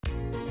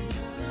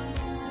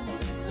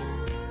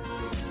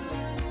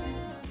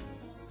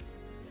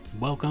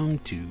welcome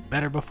to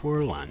Better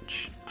Before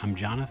Lunch. I'm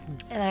Jonathan.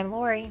 And I'm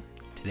Lori.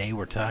 Today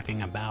we're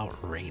talking about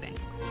ratings.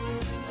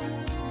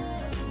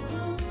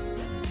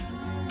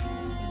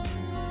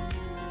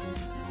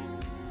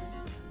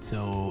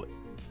 So,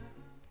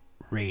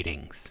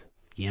 ratings.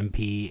 The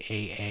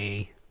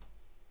MPAA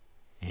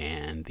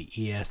and the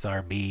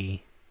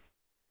ESRB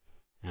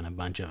and a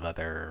bunch of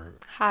other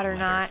Hot or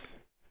letters.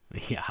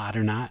 Yeah, hot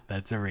or not,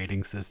 that's a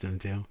rating system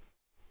too.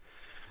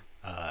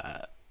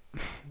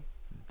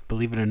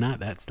 Believe it or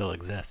not, that still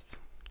exists.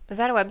 Was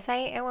that a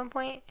website at one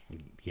point?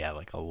 Yeah,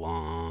 like a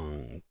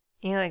long...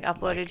 You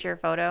uploaded your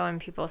photo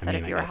and people said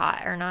if you were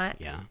hot or not?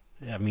 Yeah.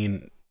 I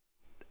mean,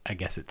 I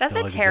guess it That's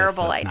still a exists. terrible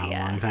So it's idea.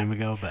 not a long time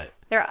ago, but...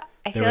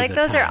 I feel like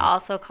those are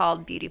also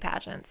called beauty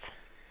pageants.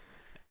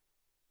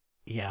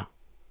 Yeah.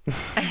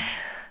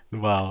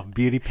 Well,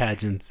 beauty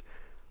pageants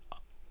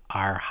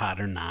are hot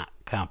or not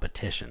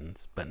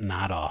competitions, but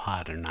not all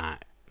hot or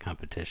not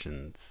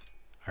competitions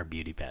are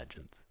beauty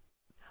pageants.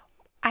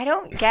 I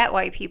don't get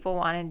why people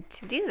wanted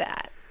to do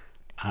that.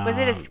 Was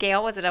it a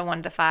scale? Was it a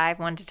 1 to 5,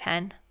 1 to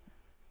 10?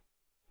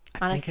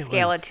 On a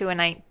scale of 2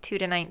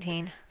 to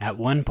 19? At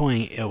one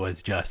point, it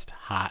was just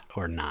hot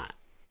or not.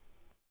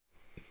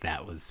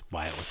 That was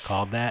why it was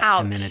called that.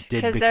 Ouch. And then it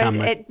did become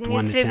it 1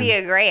 needs to to 10. be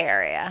a gray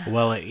area.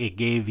 Well, it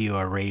gave you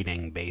a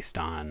rating based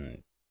on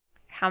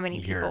how many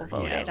people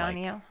voted on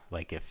you.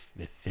 Like if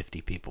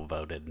 50 people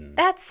voted and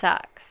that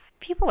sucks.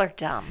 People are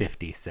dumb.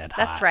 50 said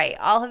hot. That's right.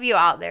 All of you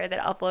out there that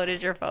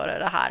uploaded your photo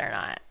to Hot or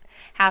Not,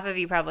 half of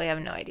you probably have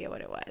no idea what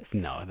it was.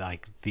 No,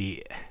 like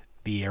the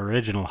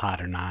original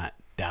Hot or Not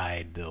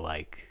died to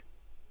I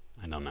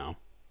don't know.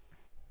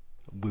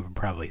 We were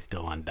probably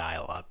still on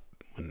dial-up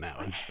when that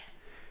was.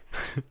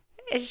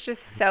 It's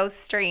just so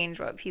strange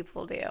what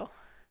people do.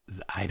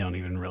 I don't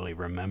even really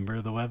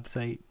remember the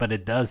website, but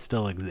it does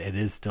still exist. It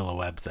is still a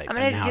website. I'm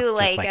gonna do just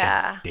like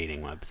a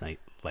dating website.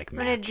 I'm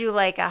going to do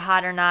like a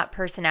Hot or Not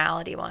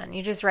personality one.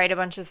 You just write a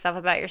bunch of stuff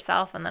about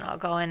yourself, and then I'll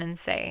go in and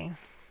say,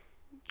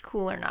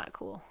 cool or not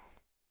cool.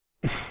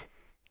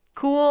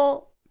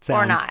 Cool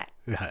or not.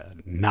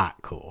 Not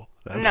cool.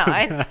 No,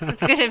 it's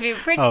going to be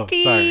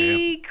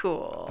pretty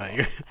cool.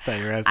 I thought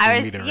you were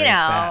asking me to rate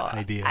that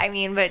idea. I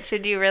mean, but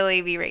should you really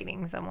be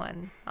rating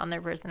someone on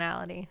their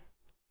personality?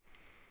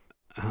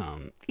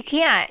 You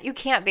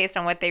can't based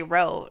on what they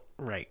wrote.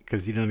 Right,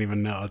 because you don't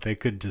even know. They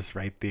could just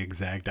write the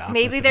exact opposite.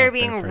 Maybe they're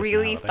being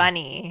really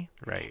funny.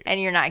 Right.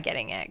 And you're not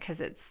getting it because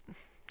it's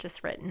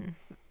just written.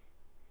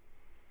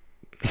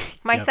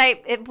 My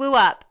site, it blew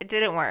up. It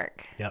didn't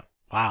work. Yep.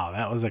 Wow,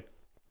 that was a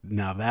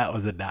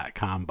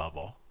 .com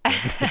bubble.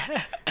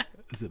 It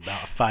was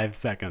about 5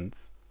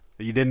 seconds.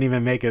 You didn't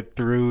even make it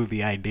through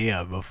the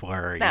idea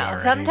before. No,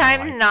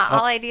 sometimes not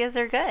all ideas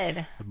are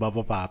good. The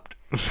bubble popped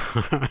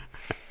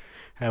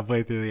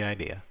halfway through the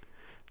idea.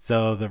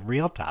 So the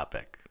real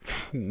topic,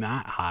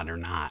 not hot or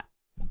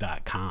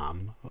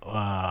not.com.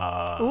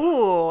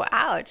 Ooh,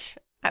 ouch.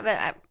 I'm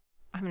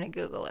going to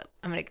Google it.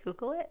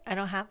 I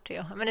don't have to.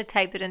 I'm going to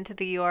type it into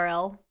the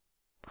URL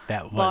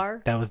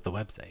bar. That was the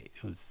website.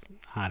 It was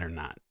hot or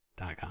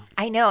not.com.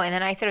 I know. And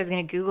then I said I was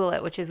going to Google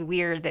it, which is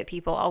weird that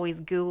people always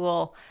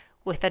Google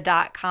with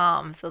a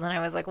 .com. So then I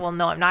was like, well,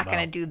 no, I'm not going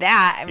to do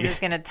that. I'm just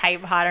going to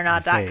type hot or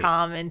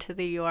not.com into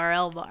the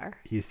URL bar.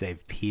 You say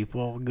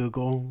people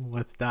Google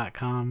with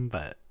 .com,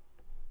 but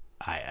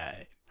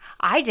I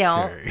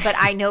don't, sure. But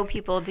I know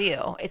people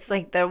do. It's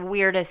like the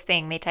weirdest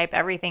thing. They type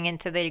everything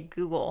into the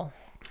Google.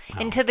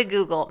 Into the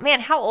Google. Man,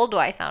 how old do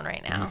I sound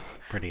right now?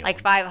 Pretty old.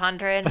 Like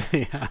 500?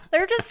 Yeah.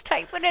 They're just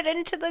typing it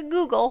into the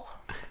Google.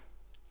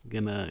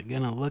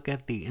 Gonna look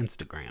at the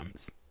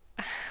Instagrams.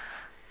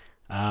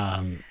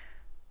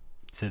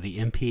 So the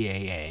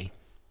MPAA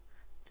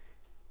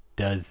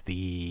does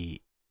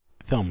the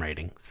film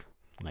ratings,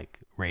 like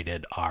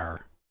rated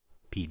R,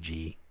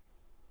 PG.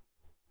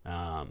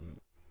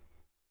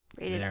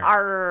 Rated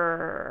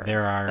R.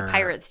 There are the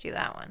Pirates do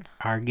that one.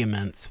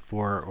 Arguments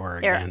for or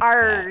there against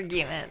are that.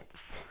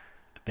 arguments.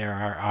 There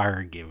are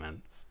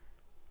arguments.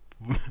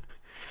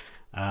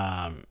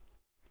 As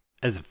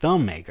a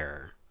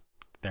filmmaker,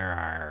 there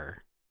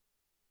are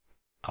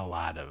a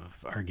lot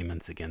of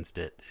arguments against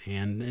it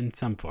and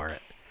some for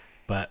it.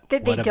 But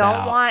that they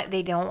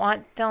don't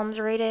want films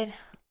rated?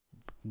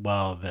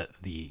 Well,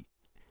 at the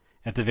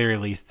very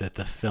least that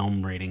the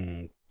film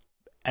rating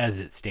as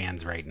it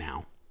stands right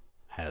now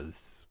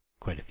has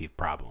quite a few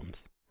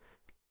problems.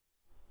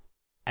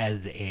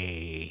 As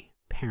a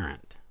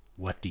parent,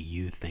 what do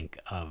you think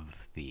of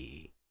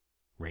the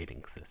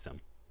rating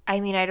system?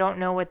 I mean, I don't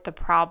know what the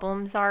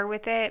problems are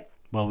with it.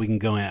 Well, we can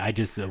go in.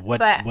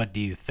 What do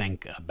you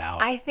think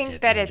about it? I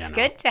think that it's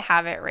good to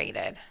have it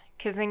rated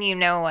because then you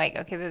know, like,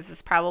 okay, this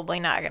is probably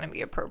not going to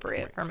be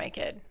appropriate for my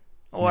kid,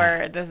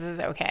 or this is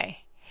okay.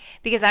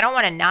 Because I don't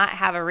want to not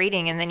have a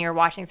rating and then you're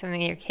watching something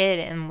with your kid,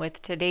 and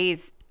with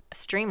today's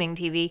streaming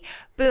TV,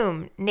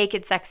 boom,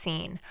 naked sex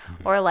scene,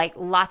 or like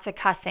lots of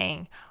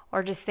cussing,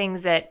 or just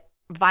things that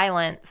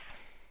violence,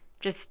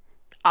 just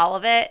all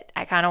of it.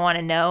 I kind of want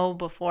to know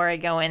before I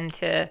go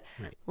into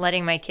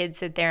letting my kids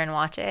sit there and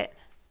watch it.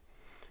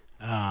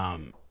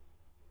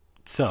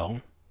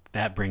 So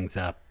that brings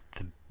up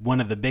one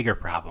of the bigger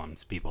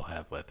problems people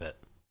have with it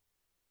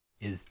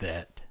is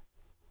that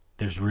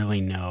there's really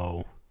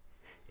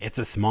it's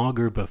a small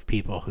group of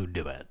people who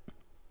do it.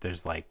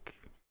 There's like,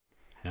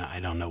 I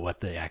don't know what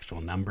the actual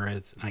number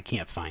is. I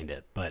can't find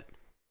it, but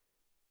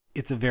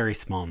it's a very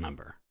small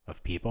number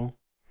of people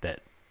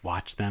that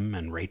watch them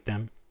and rate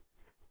them.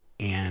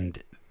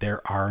 And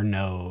there are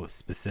no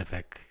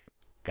specific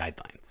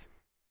guidelines.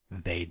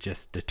 They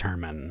just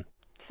determine.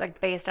 It's like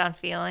based on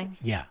feeling.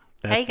 Yeah.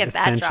 How do you That's get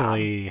that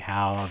essentially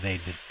how they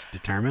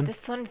determine.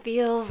 This one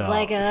feels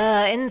like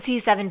a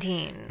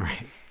NC-17.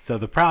 Right. So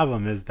the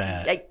problem is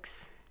that Yikes.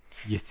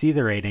 you see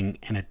the rating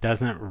and it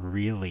doesn't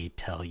really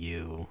tell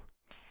you.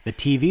 The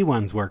TV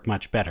ones work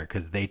much better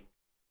because they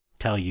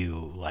tell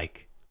you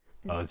like,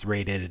 oh, it's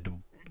rated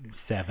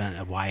 7,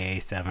 a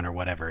YA7 or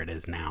whatever it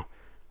is now.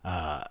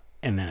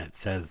 And then it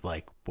says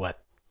like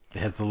what, it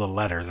has the little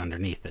letters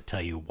underneath that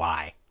tell you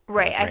why.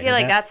 Right. I feel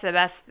like that's the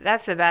best.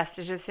 That's the best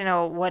is just to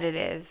know what it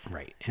is.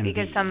 Right. And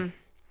because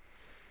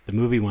the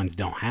movie ones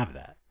don't have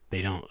that.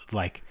 They don't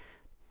like,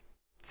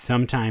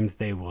 sometimes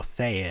they will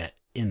say it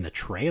in the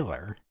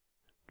trailer,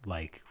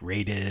 like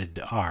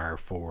rated R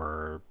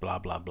for blah,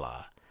 blah,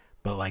 blah.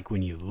 But like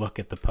when you look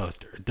at the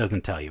poster, it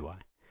doesn't tell you why.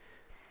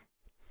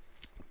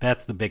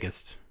 That's the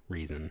biggest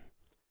reason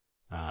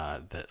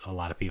that a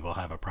lot of people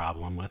have a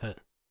problem with it.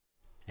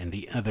 And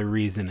the other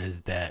reason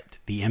is that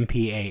the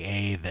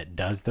MPAA that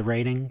does the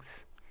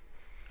ratings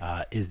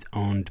is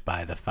owned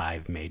by the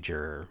 5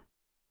 major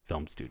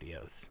film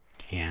studios.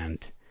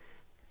 And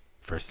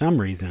for some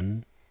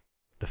reason,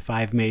 the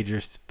 5 major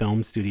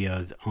film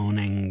studios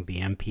owning the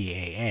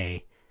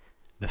MPAA,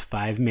 the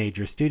 5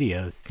 major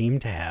studios seem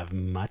to have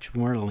much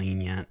more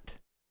lenient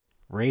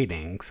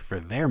ratings for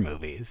their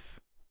movies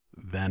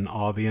than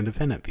all the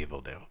independent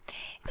people do.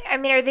 I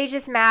mean, are they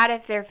just mad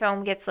if their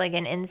film gets like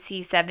an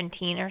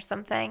NC-17 or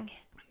something?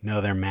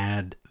 No, they're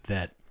mad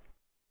that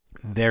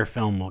their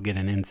film will get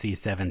an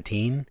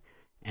NC-17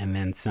 and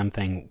then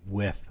something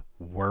with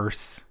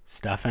worse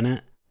stuff in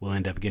it will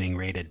end up getting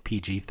rated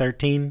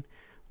PG-13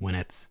 when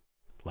it's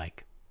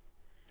like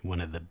one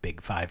of the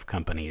big 5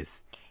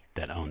 companies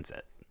that owns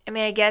it. I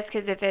mean, I guess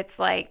because if it's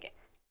like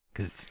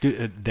Because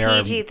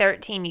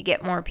PG-13, you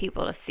get more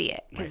people to see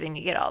it because then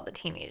you get all the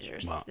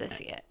teenagers to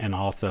see it. And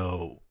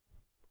also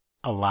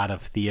a lot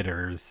of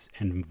theaters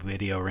and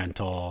video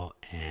rental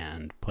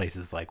and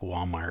places like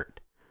Walmart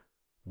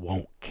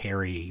won't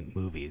carry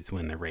movies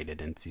when they're rated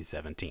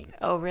NC-17.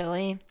 Oh,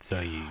 really?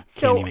 So you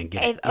can't even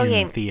get it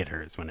in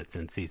theaters when it's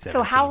NC-17.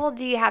 So how old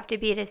do you have to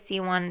be to see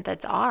one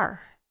that's R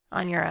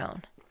on your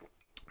own?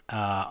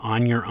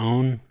 On your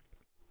own,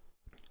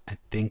 I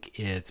think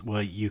it's,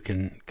 well, you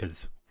can,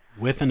 because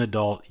with an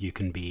adult, you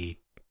can be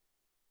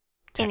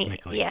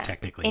technically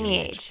any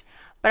age.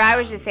 But I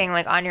was just saying,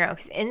 like, on your own,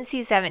 because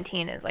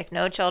NC-17 is like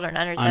no children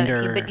under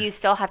 17. But do you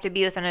still have to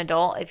be with an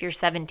adult if you're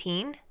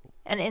 17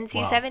 and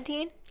NC-17?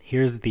 Well,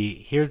 here's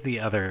the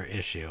other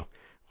issue.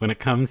 When it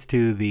comes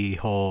to the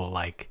whole,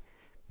 like,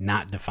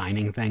 not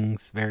defining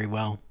things very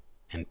well,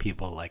 and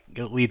people, like,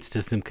 it leads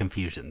to some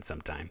confusion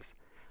sometimes.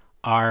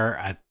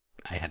 I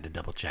had to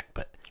double check,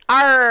 but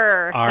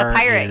R the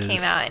pirate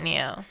came out in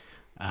you.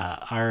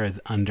 R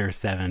is under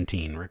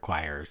 17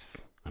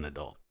 requires an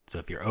adult. So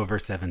if you're over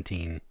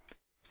 17,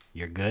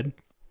 you're good.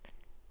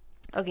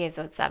 Okay,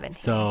 so it's 17.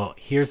 So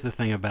here's the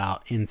thing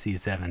about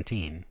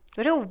NC-17.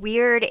 What a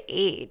weird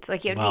age.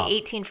 Like, you have to be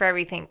 18 for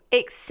everything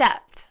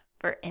except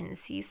for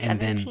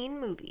NC-17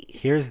 movies.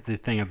 Here's the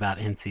thing about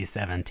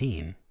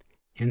NC-17.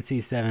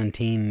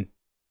 NC-17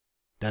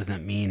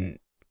 doesn't mean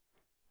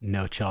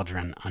no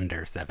children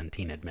under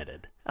 17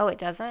 admitted. Oh, it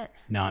doesn't?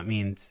 No, it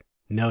means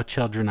no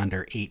children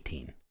under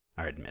 18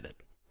 are admitted.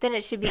 Then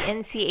it should be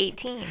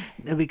NC-18.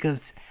 No,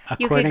 because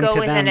you according could go to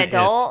with them, an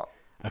adult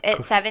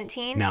at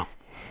 17? No.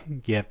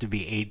 You have to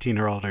be 18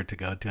 or older to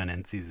go to an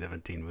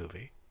NC-17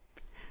 movie.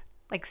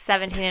 Like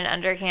 17 and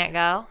under can't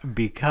go?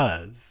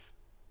 Because,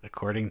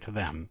 according to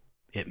them,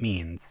 it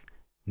means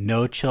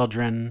no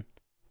children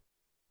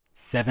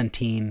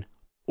 17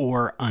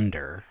 or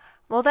under.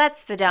 Well,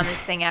 that's the dumbest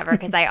thing ever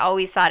because I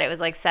always thought it was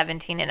like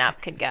 17 and up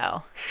could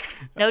go.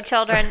 No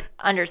children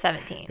under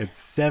 17. It's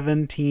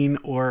 17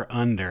 or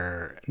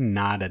under,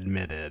 not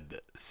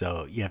admitted.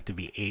 So you have to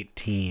be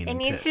 18. It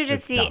needs to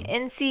just be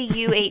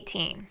NCU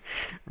 18.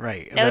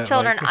 Right. No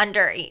children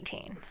under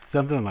 18.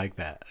 Something like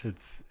that.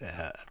 It's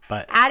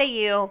but add a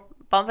U,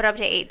 bump it up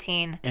to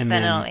 18, and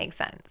then it'll make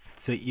sense.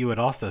 So you would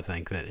also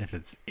think that if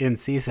it's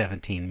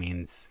NC-17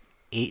 means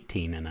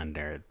 18 and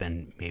under,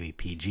 then maybe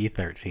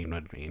PG-13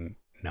 would mean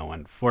no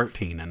one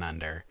 14 and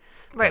under.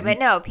 Right, but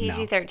no,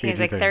 PG-13 is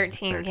like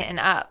 13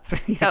 and up.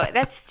 So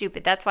that's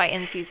stupid. That's why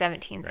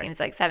NC-17 seems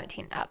like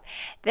 17 and up.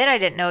 Then I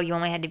didn't know you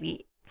only had to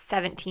be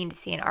 17 to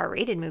see an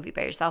R-rated movie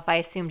by yourself. I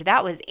assumed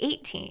that was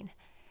 18.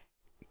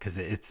 Because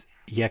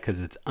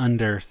it's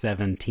under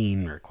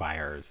 17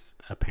 requires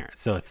a parent.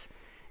 So it's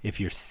if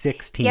you're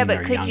 16 or younger. Yeah,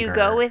 but could you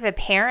go with a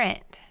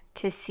parent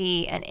to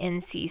see an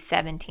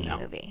NC-17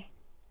 movie?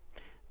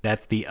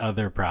 that's the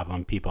other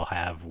problem people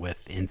have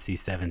with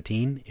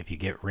NC-17. If you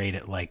get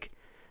rated, like,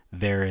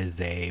 there is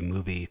a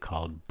movie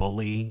called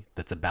Bully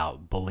that's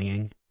about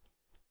bullying,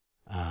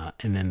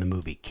 and then the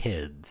movie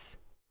Kids.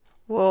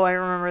 Whoa, I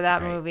remember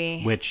that Right.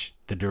 movie. Which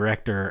the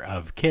director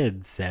of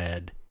Kids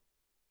said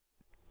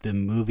the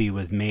movie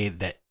was made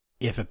that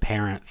if a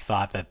parent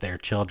thought that their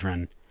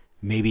children,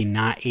 maybe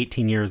not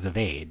 18 years of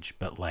age,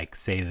 but like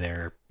say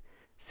their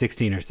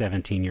 16 or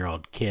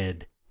 17-year-old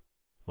kid,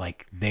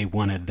 like they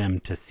wanted them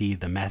to see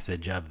the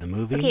message of the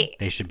movie, Okay,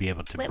 they should be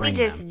able to let bring me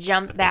just them,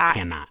 jump but back they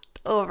cannot.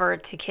 over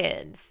to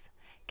Kids,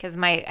 because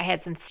I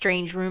had some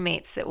strange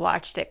roommates that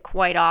watched it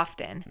quite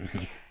often.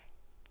 Mhm.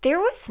 There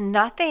was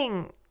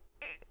nothing.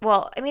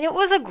 Well, I mean, it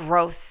was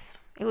gross,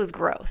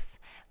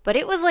 but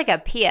it was like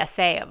a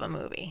PSA of a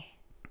movie.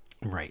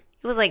 Right.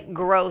 It was like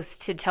gross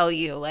to tell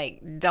you,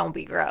 like, don't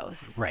be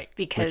gross. Right.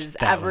 Because Which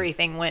that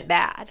everything went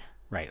bad.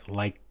 Right.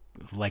 Like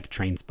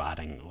Train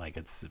Spotting, like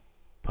it's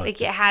supposed Like,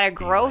 to it had a be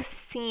gross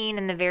scene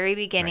in the very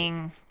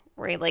beginning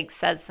where he, like,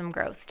 says some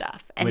gross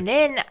stuff. And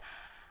then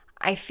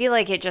I feel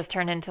like it just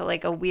turned into,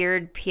 like, a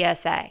weird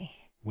PSA.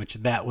 which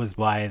that was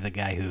why the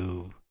guy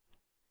who,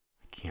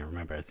 I can't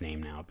remember his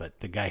name now, but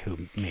the guy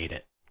who made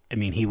it, I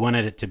mean, he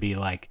wanted it to be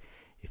like,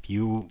 if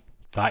you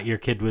thought your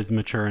kid was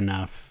mature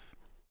enough,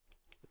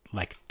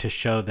 like to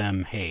show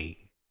them,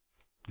 hey,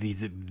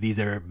 these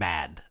are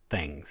bad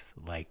things,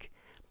 like,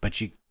 but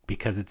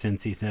because it's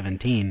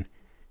NC-17,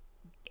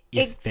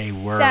 if they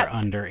were Except-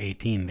 under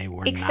 18, they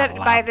were not Except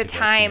allowed by the to go see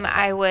time it.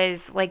 I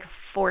was, like,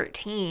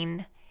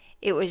 14,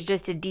 it was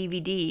just a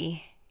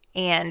DVD,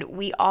 and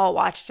we all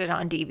watched it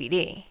on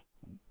DVD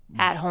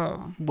at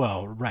home.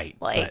 Well, right,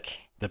 but Like,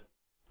 the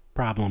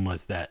problem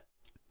was that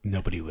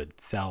nobody would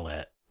sell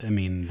it. I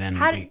mean, then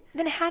how we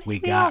did we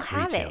we all got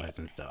have retailers it?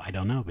 and stuff. I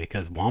don't know,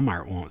 because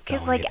Walmart won't sell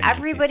 'Cause, like, anything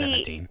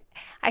everybody- NC-17.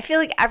 I feel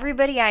like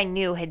everybody I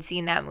knew had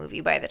seen that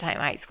movie by the time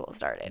high school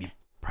started.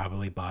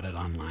 Probably bought it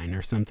online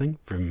or something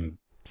from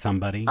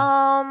somebody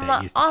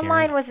that used to carry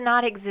Online it. was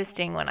not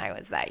existing when I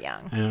was that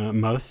young.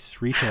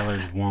 Most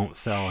retailers won't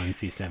sell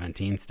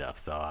NC-17 stuff,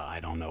 so I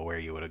don't know where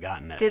you would have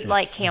gotten it. Did, If-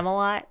 like,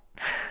 Camelot?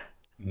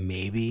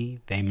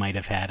 maybe they might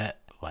have had it,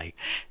 like,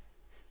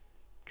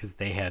 because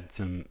they had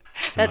some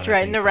That's other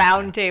right, in the things like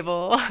round that.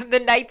 table. The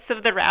Knights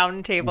of the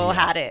Round Table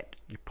Yeah. had it.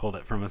 You pulled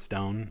it from a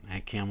stone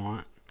at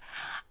Camelot.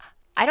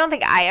 I don't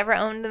think I ever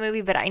owned the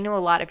movie, but I knew a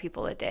lot of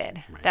people that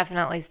did. Right.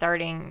 Definitely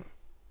starting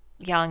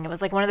young. It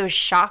was like one of those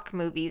shock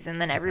movies,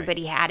 and then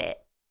everybody had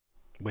it.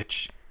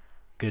 Which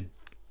good,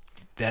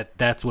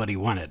 that's what he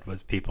wanted,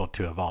 was people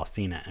to have all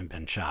seen it and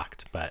been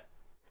shocked, but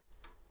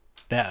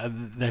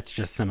that's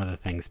just some of the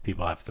things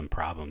people have some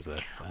problems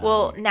with.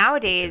 Well,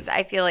 nowadays, because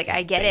I feel like I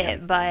it get it,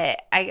 bans them.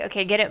 but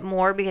I get it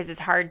more because it's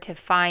hard to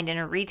find in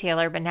a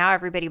retailer, but now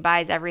everybody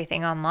buys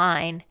everything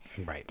online.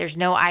 Right. There's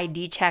no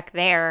ID check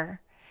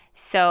there.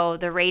 So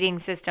the rating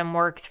system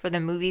works for the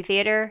movie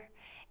theater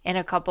and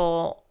a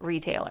couple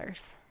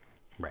retailers.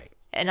 Right.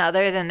 And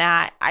other than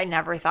that, I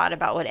never thought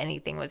about what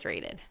anything was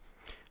rated.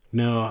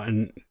 No,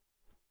 and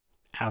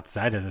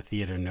outside of the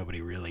theater,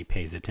 nobody really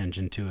pays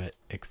attention to it,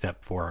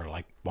 except for,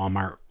 like,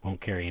 Walmart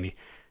won't carry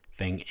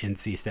anything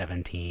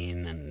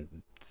NC-17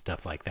 and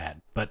stuff like that.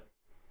 But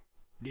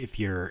if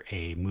you're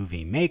a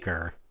movie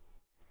maker,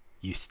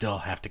 you still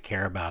have to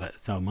care about it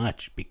so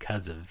much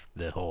because of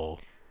the whole,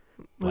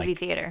 Movie like,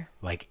 theater.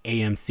 like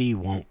AMC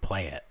won't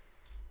play it.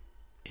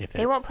 If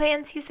They won't play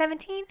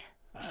NC-17?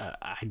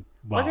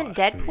 Wasn't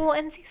Deadpool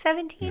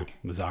NC-17? No, it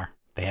was R.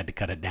 They had to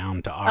cut it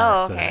down to R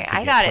Oh, so that okay. it could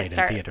I get thought played it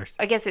started. in theaters.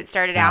 I guess it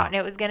started Now- out and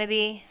it was going to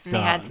be, and they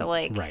had to,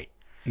 like. Right.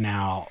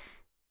 Now,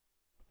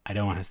 I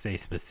don't want to say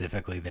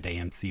specifically that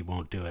AMC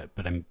won't do it,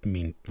 but I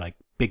mean, like,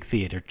 big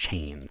theater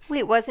chains.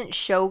 Wait, wasn't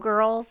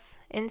Showgirls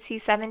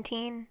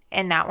NC-17?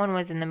 And that one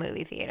was in the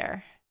movie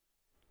theater.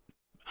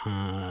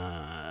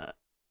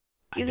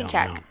 You can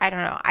check. Know. I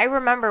don't know. I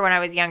remember when I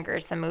was younger,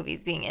 some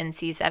movies being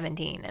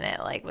NC-17, and it,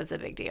 like, was a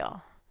big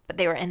deal. But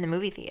they were in the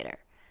movie theater.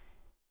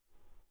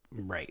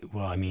 Right.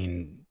 Well, I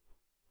mean,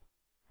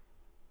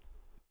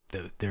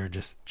 there are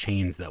just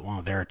chains that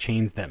won't. There are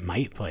chains that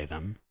might play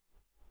them,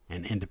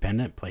 and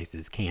independent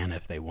places can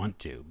if they want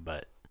to.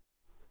 But,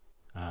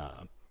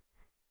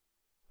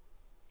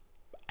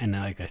 and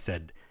like I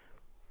said,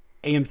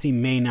 AMC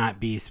may not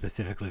be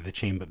specifically the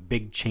chain, but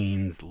big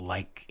chains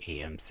like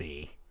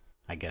AMC,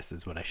 I guess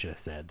is what I should have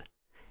said,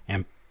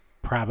 and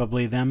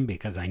probably them,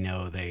 because I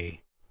know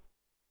they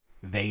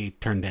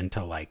turned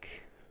into,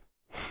 like,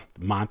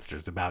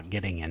 monsters about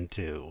getting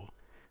into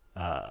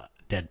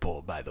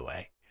Deadpool. By the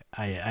way,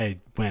 I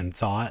went and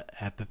saw it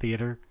at the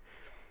theater.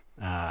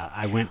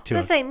 I went to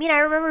That's what I mean. I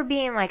remember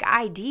being, like,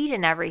 ID'd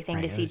and everything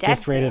right, to it see was Deadpool.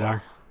 just rated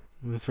R.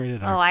 It was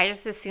rated R. Oh, I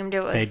just assumed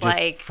it They was, just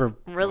like, for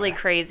really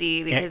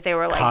crazy because it they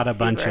were, like, caught a super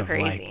bunch of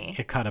crazy. like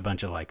it caught a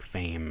bunch of, like,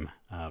 fame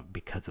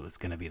because it was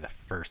going to be the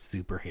first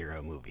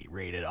superhero movie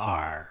rated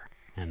R,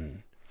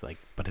 and it's like,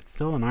 but it's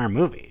still an R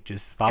movie.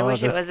 Just I follow wish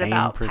the it was same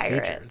about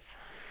procedures.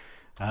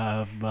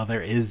 pirates. Well,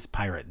 there is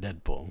Pirate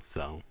Deadpool,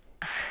 so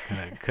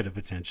could have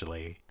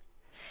potentially.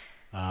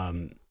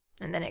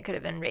 And then it could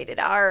have been rated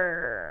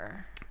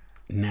R.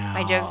 Now,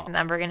 My joke's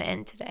never going to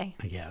end today.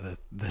 Yeah,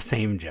 the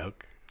same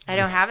joke. I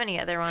don't have any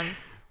other ones.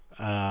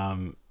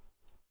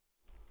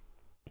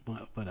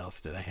 What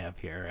else did I have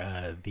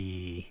here?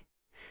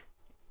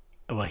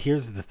 Well,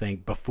 here's the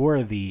thing.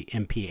 Before the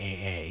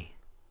MPAA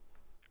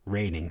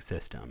rating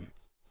system,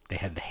 they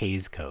had the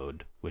Hays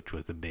Code, which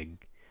was a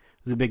big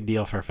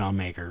deal for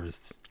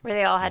filmmakers. Where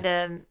they all had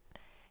to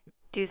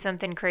do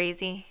something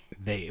crazy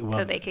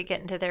so they could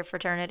get into their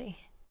fraternity.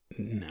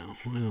 No,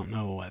 I don't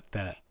know what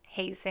that.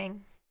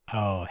 Hazing.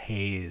 Oh,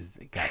 Hays.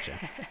 Gotcha.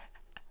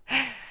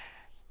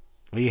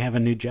 Well, you have a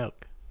new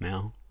joke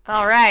now.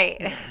 All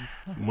right.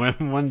 It's more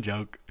than one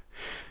joke.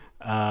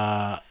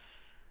 But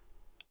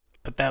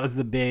that was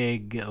the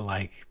big,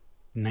 like,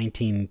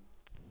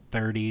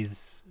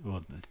 1930s.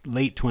 Well,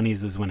 late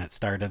 20s was when it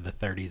started. The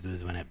 30s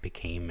was when it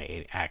became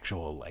a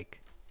actual,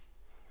 like,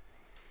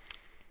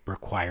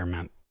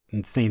 requirement.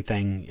 And same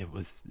thing.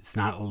 It's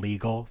not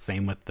illegal.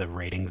 Same with the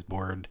ratings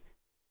board.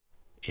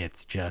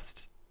 It's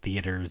just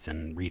theaters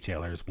and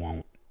retailers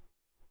won't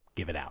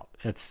give it out.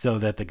 It's so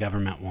that the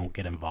government won't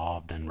get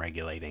involved in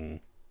regulating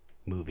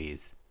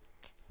movies.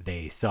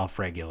 They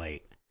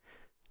self-regulate.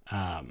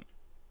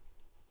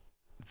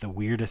 The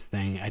weirdest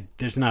thing,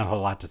 there's not a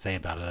whole lot to say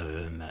about it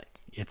other than that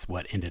it's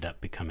what ended up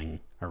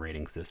becoming a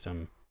rating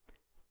system.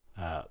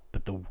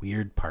 But the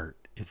weird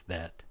part is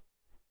that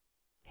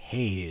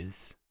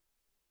Hays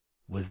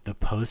was the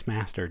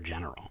Postmaster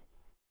General,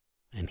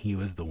 and he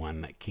was the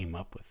one that came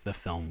up with the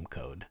film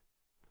code.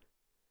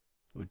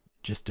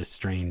 Just a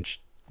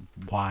strange,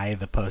 why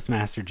the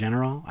Postmaster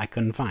General? I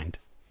couldn't find.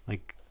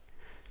 Like,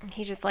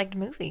 he just liked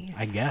movies.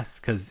 I guess,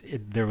 because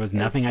there was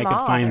nothing I could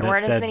small. find there that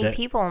weren't said as many that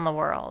people in the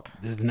world.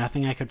 There's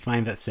nothing I could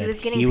find that said he was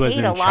getting he was paid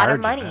in a lot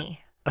of charge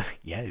money.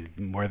 Yeah,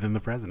 more than the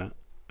president.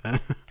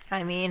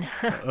 I mean,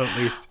 at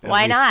least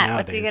why not? Nowadays.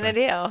 What's he gonna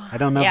do? I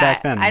don't know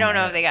back then. I don't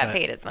know if they got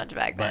paid as much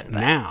back then. But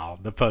now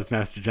the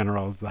Postmaster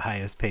General is the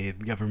highest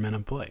paid government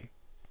employee.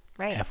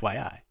 Right.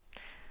 FYI.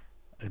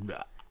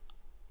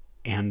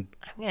 And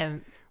I'm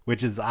gonna.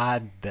 Which is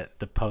odd that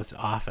the post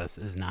office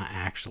is not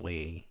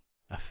actually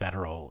a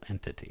federal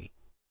entity,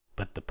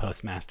 but the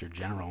Postmaster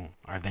General,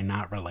 are they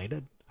not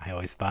related? I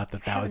always thought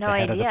that was the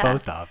head of the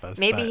post office.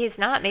 Maybe he's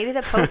not. Maybe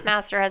the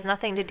postmaster has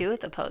nothing to do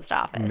with the post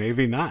office.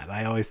 Maybe not.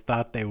 I always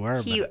thought they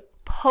were. He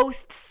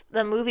posts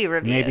the movie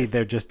reviews. Maybe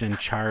they're just in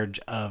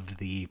charge of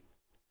the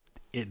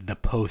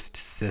post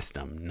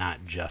system,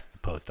 not just the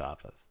post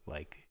office,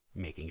 like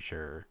making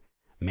sure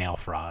mail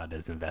fraud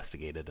is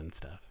investigated and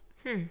stuff.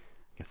 I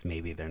guess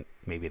maybe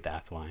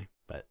that's why.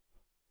 But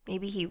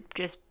maybe he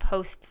just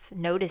posts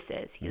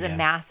notices. He's a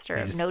master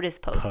of notice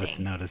posting. Posts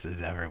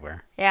notices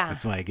everywhere. Yeah.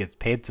 That's why he gets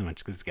paid so much,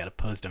 because he's got to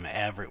post them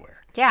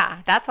everywhere.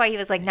 Yeah. That's why he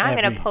was like, now I'm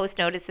going to post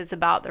notices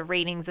about the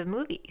ratings of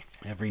movies.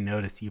 Every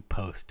notice you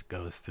post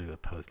goes through the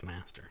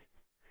postmaster.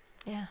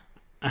 Yeah.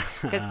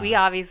 Because we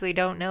obviously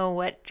don't know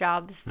what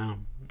jobs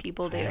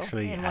people do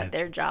what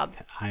their jobs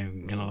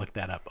I'm going to look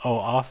that up. Oh,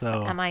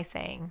 also. What am I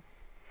saying?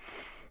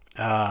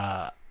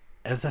 As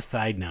a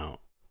side note,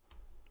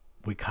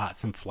 we caught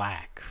some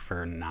flack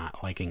for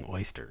not liking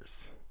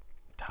oysters.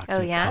 Talked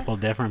to a couple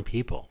different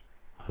people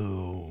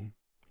who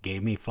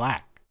gave me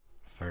flack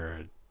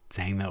for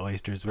saying that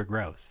oysters were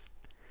gross.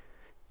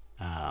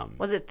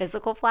 Was it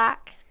physical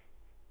flack?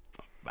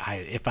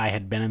 If I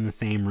had been in the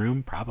same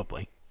room,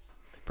 probably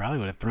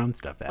would have thrown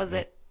stuff at me. Was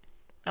it?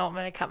 Oh, I'm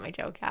going to cut my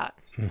joke out.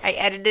 I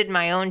edited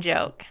my own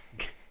joke.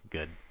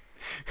 Good.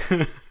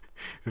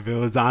 If it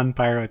was on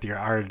par with your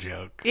R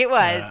joke. It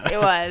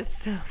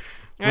was.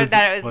 I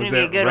thought it was going to be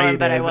a good one,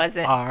 but I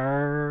wasn't.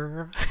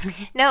 R?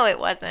 No, it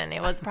wasn't.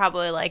 It was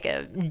probably like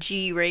a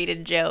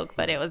G-rated joke,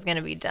 but it was going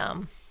to be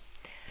dumb.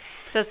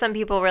 So some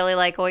people really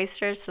like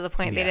oysters to the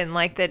point they didn't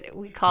like that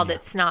we called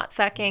it snot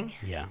sucking.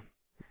 Yeah.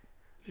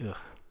 Ugh.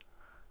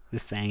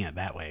 Just saying it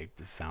that way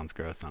just sounds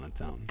gross on its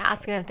own.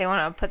 Ask them if they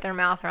want to put their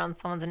mouth around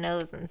someone's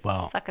nose and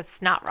suck a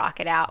snot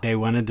rocket out. They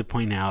wanted to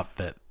point out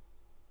that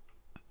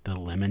the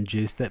lemon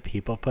juice that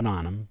people put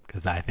on them,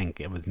 because I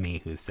think it was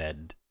me who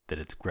said that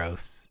it's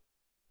gross,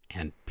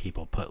 and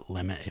people put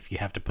if you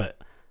have to put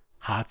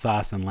hot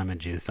sauce and lemon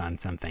juice on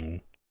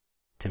something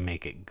to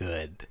make it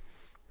good,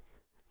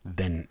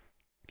 then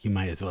you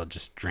might as well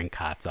just drink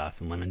hot sauce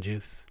and lemon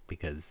juice,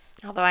 because...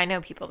 Although I know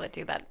people that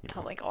do that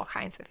to like all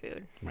kinds of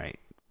food. Right.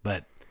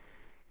 But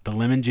the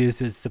lemon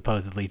juice is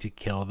supposedly to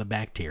kill the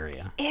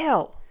bacteria.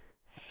 Ew.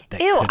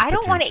 I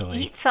don't want to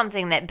eat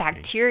something that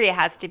bacteria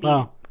has to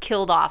be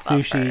killed off of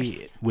first.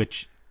 Sushi,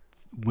 which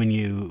when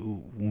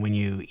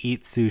you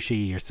eat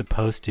sushi, you're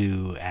supposed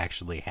to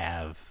actually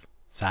have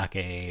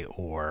sake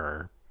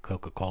or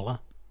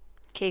Coca-Cola.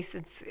 In case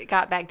it's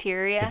got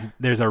bacteria.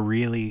 There's a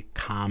really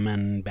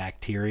common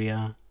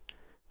bacteria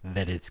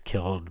that is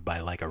killed by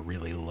like a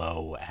really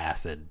low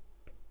acid,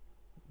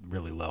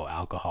 really low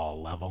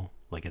alcohol level.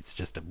 Like it's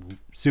just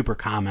super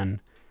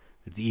common.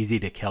 It's easy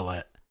to kill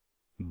it,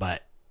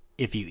 but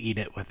if you eat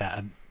it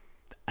without,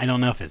 I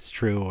don't know if it's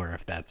true or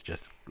if that's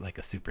just like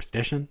a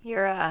superstition.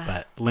 You're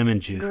but lemon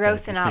juice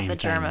grossing out the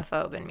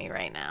germaphobe in me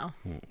right now.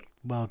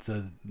 Well, it's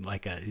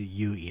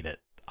you eat it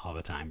all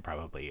the time,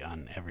 probably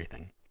on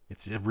everything.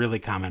 It's a really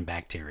common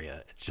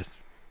bacteria. It's just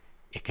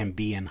it can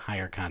be in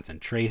higher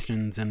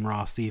concentrations in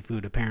raw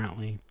seafood,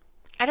 apparently.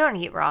 I don't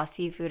eat raw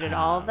seafood at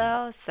all,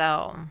 though,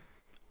 so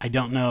I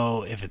don't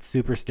know if it's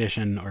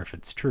superstition or if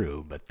it's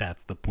true, but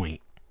that's the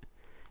point.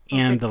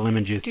 And the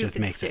lemon juice just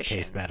makes it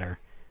taste better.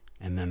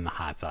 And then the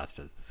hot sauce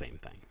does the same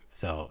thing.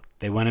 So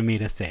they wanted me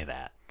to say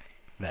that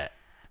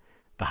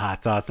the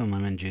hot sauce and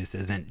lemon juice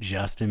isn't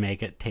just to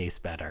make it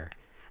taste better.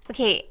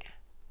 Okay.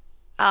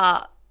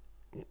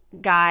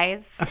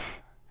 Guys,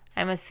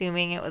 I'm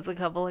assuming it was a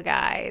couple of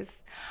guys.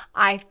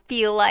 I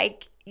feel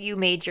like you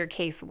made your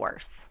case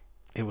worse.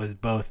 It was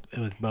both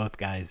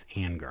guys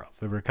and girls.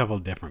 There were a couple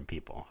of different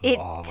people.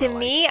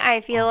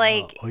 I feel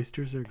like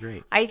oysters are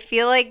great. I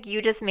feel like you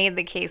just made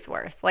the case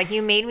worse. Like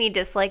you made me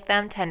dislike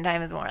them 10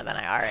 times more than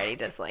I already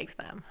disliked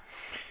them.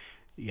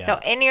 Yeah. So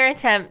in your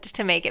attempt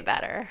to make it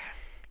better,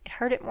 it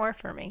hurt it more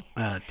for me.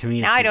 To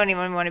me, now I don't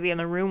even want to be in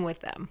the room with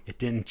them. It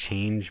didn't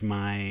change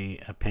my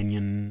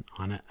opinion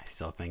on it. I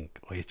still think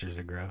oysters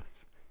are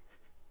gross,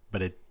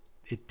 but it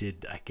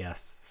did, I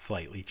guess,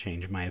 slightly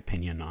change my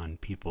opinion on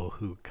people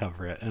who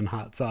cover it in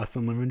hot sauce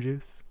and lemon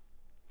juice.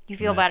 You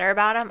feel better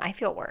about them? I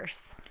feel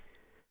worse.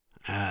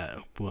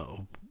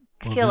 Well,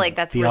 I feel like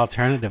that's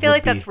alternative. I feel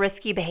like that's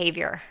risky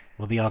behavior.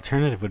 Well, the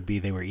alternative would be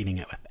they were eating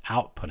it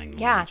without putting the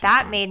lemon juice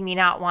that on. made me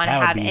not want to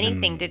have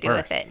anything to do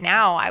with it.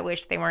 Now I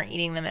wish they weren't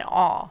eating them at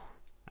all.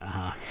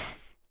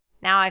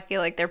 Now I feel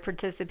like they're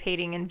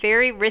participating in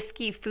very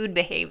risky food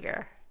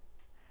behavior.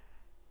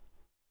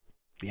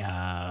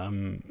 Yeah.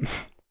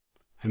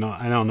 I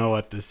don't know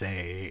what to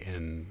say,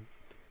 and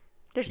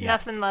there's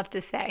nothing left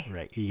to say.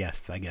 Right?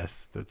 Yes, I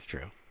guess that's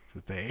true.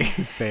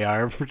 They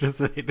are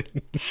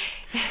participating.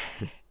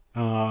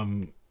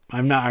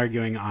 I'm not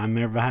arguing on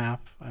their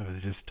behalf. I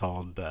was just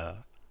told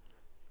that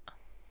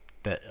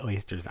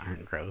oysters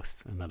aren't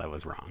gross, and that I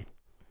was wrong.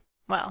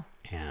 Well,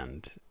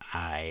 and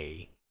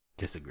I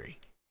disagree.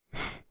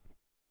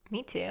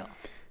 Me too.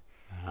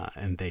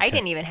 And I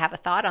didn't even have a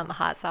thought on the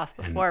hot sauce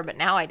before, but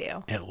now I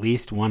do. At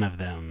least one of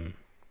them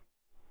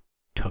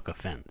took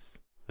offense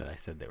that I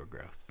said they were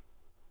gross.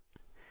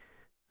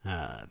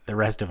 The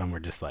rest of them were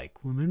just like,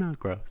 well, they're not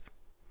gross.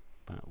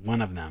 But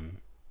one of them,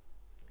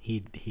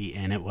 he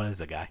and it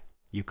was a guy.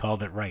 You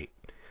called it right.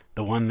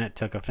 The one that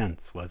took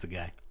offense was a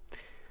guy.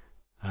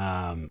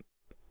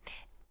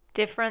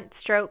 Different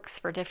strokes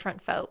for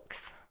different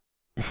folks.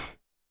 Is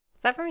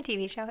that from a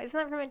TV show? Isn't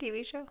that from a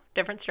TV show?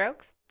 Different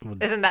Strokes?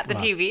 Isn't that the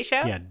TV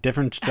show? Yeah,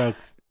 Different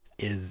Strokes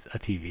is a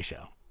TV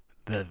show.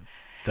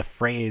 The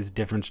phrase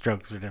 "different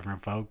strokes for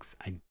different folks."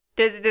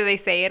 Do they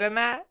say it in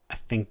that? I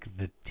think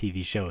the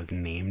TV show is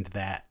named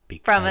that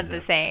because from the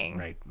saying,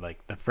 right?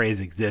 Like the phrase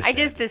existed. I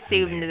just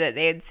assumed that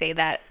they'd say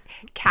that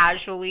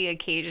casually,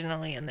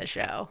 occasionally in the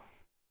show.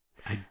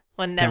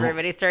 When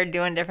everybody started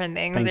doing different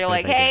things, they're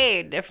like,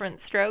 "Hey,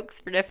 different strokes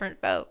for different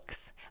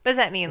folks." What does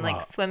that mean?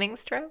 Like swimming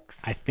strokes?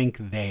 I think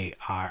they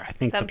are. I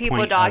think some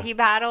people doggy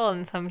paddle,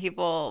 and some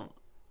people,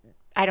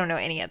 I don't know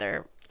any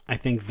other. I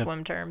think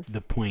swim terms.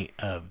 The point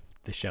of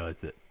the show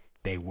is that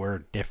they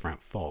were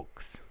different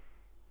folks,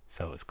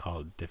 so it's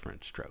called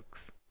Different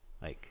Strokes.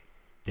 Like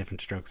different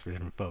strokes for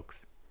different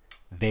folks.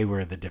 They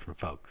were the different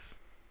folks.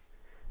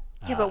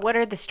 Yeah, but what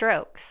are the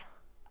strokes?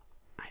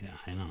 I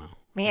don't know.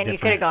 Man, you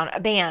could have gone a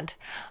band,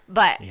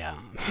 but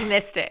you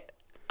missed it.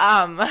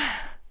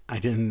 I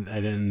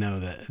didn't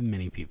know that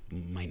many people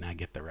might not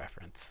get the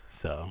reference.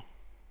 So,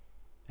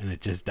 and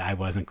I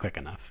wasn't quick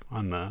enough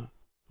on the.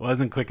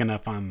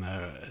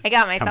 I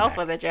got myself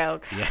with a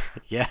joke.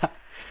 Yeah.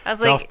 I was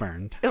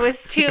self-burned. It was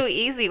too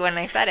easy when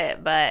I said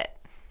it, but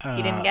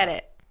you didn't get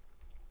it.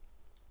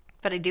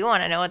 But I do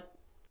want to know what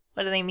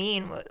do they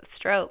mean with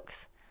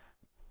strokes?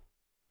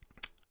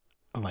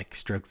 Like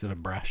strokes of a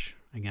brush,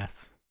 I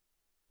guess.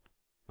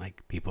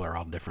 Like people are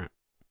all different.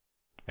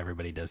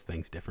 Everybody does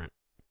things different.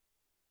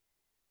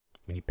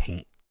 When you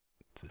paint,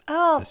 it's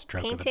a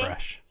stroke painting? of the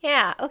brush.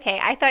 Yeah, okay.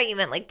 I thought you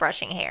meant like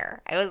brushing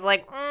hair. I was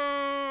like,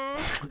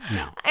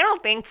 no. I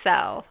don't think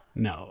so.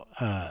 No,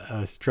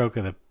 a stroke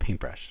of the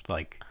paintbrush.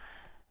 Like,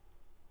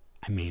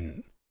 I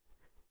mean,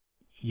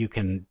 you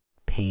can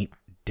paint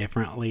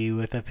differently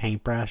with a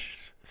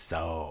paintbrush.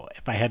 So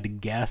if I had to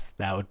guess,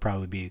 that would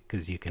probably be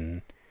because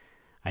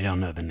I don't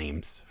know the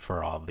names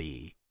for all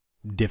the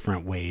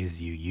different ways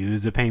you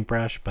use a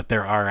paintbrush, but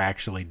there are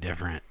actually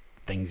different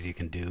things you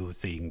can do.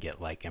 So you can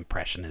get like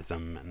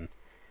impressionism and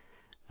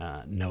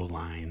no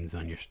lines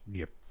on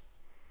your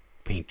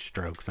paint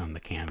strokes on the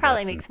canvas.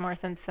 Probably makes more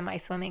sense than my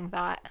swimming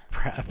thought.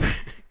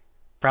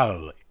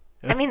 Probably.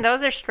 I mean,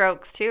 those are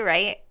strokes too,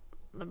 right?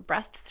 The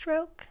breath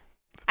stroke?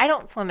 I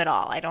don't swim at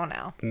all. I don't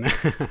know.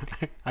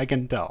 I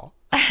can tell.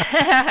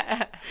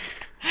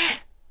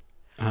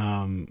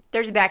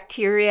 There's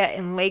bacteria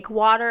in lake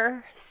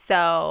water,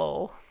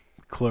 so...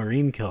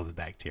 Chlorine kills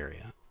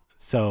bacteria.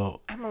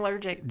 So... I'm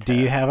allergic to... Do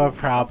you have a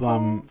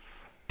problem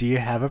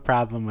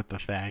with the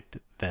fact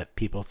that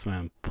people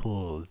swim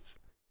pools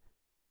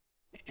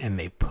and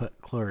they put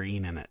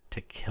chlorine in it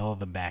to kill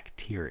the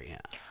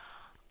bacteria?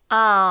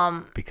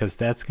 Because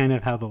that's kind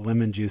of how the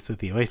lemon juice with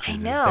the oysters I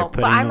is. know, They're but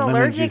putting I'm the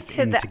lemon allergic juice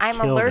to in the I'm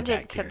kill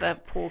allergic to bacteria. the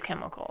pool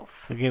chemicals.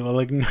 Okay, well,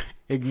 ignoring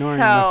So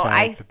the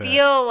I fact that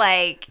feel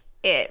like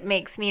it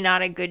makes me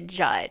not a good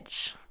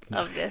judge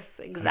of this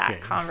exact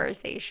Okay.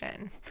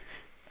 conversation.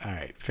 All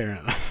right, fair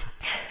enough.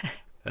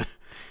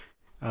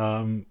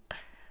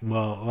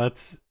 Well,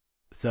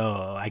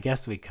 so I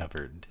guess we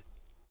covered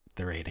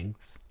the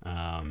ratings.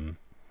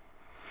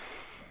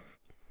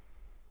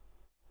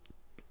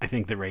 I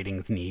think the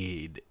ratings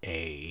need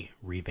a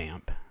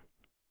revamp.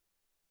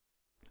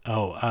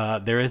 Oh,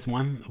 there is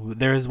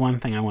one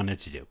thing I wanted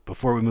to do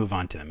before we move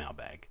on to the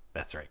mailbag.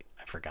 That's right,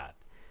 I forgot.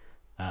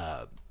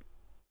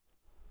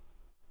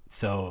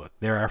 So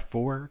there are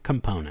 4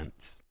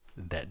 components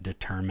that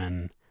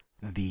determine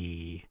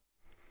the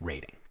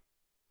rating.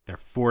 There are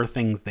 4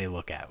 things they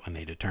look at when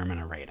they determine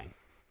a rating.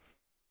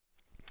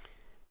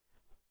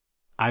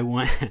 I'm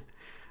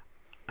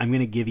going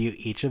to give you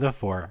each of the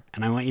 4,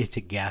 and I want you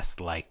to guess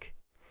like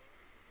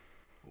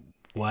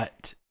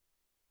what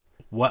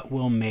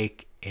will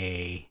make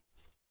a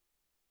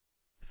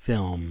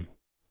film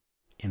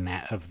in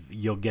that of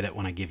you'll get it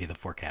when I give you the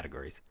 4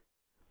 categories.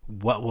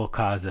 What will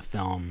cause a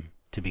film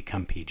to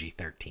become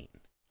PG-13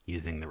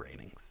 using the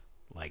ratings?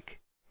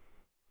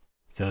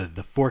 So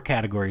the 4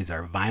 categories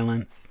are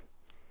violence,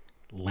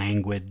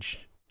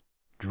 language,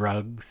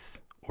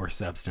 drugs or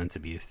substance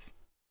abuse,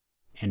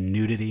 and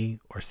nudity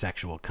or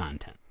sexual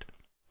content.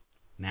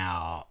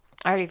 Now,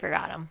 I already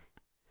forgot them.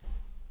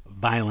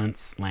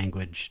 violence,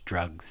 language,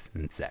 drugs,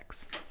 and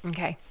sex.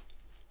 Okay.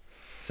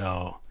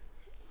 So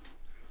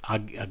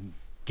I'll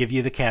give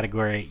you the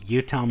category.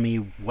 You tell me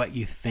what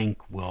you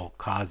think will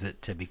cause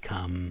it to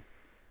become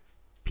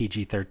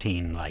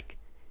PG-13, like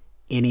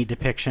any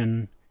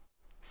depiction,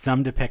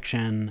 some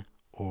depiction,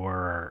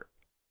 or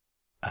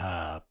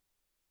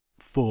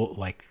full,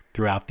 like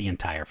throughout the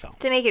entire film.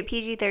 To make it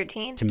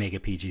PG-13? To make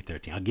it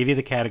PG-13. I'll give you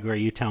the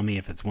category. You tell me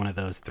if it's one of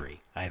those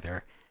 3.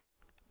 Either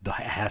it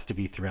has to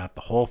be throughout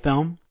the whole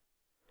film,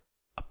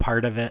 a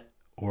part of it,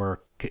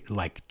 or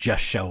like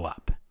just show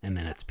up, and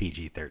then it's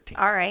PG-13.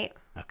 All right.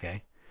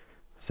 Okay.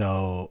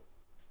 So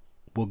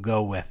we'll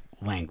go with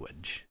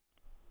language.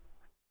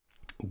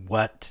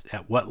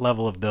 At what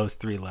level of those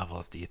 3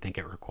 levels do you think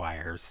it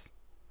requires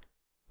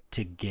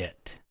to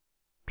get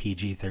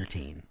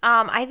PG-13?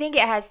 I think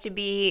it has to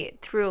be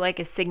through like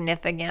a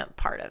significant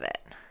part of it.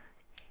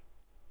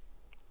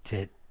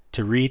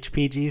 To reach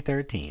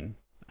PG-13.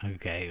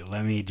 Okay,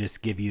 let me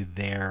just give you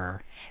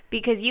their...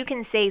 Because you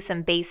can say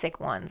some basic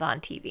ones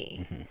on TV.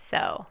 Mm-hmm.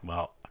 So,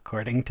 well,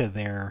 according to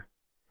their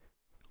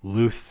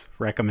loose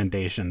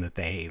recommendation that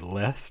they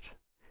list,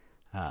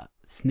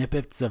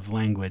 snippets of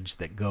language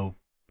that go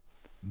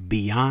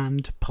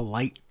beyond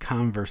polite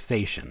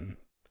conversation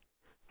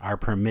are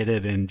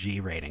permitted in G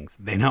ratings.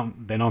 They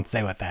don't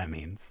say what that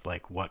means,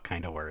 like what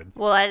kind of words.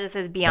 well, that just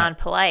says beyond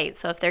polite.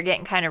 So if they're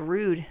getting kind of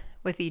rude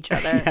with each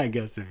other. Yeah, I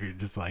guess if you're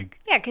just like...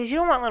 Yeah, because you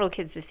don't want little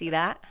kids to see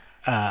that.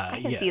 I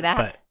can see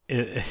that.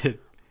 But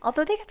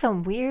Although they get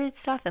some weird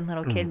stuff in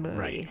little kid movies.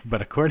 Right.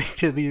 But according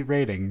to the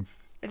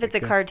ratings... If it's a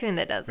cartoon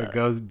that does it. It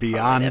goes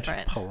beyond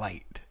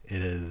polite.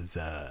 It is...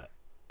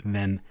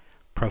 then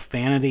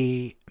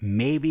profanity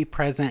may be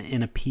present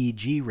in a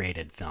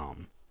PG-rated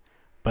film,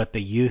 but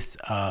the use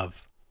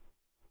of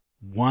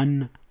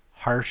one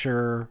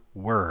harsher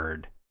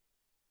word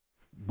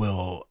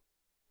will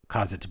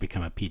cause it to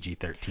become a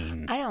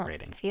PG-13 I don't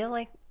rating. feel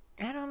like...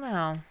 I don't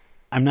know.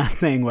 I'm not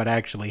saying what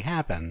actually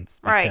happens.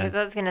 Right, because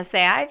I was going to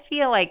say, I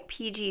feel like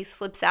PG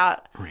slips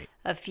out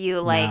a few,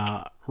 like...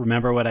 Now,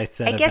 remember what I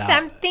said I guess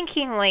about... I'm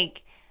thinking,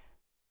 like,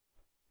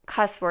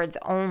 cuss words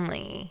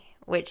only,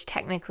 which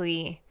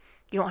technically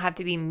you don't have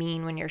to be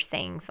mean when you're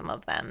saying some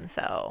of them,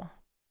 so...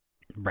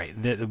 Right.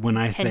 When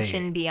I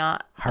Tension say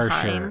beyond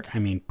harsher, behind. I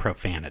mean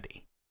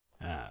profanity.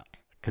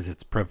 Because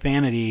it's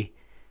profanity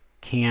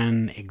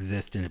can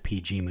exist in a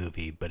PG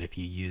movie, but if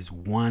you use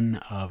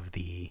one of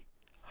the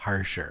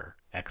harsher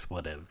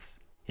expletives,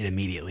 it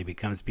immediately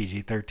becomes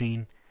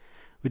PG-13,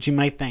 which you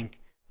might think,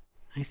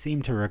 I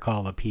seem to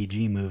recall a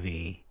PG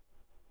movie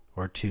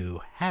or 2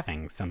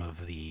 having some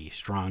of the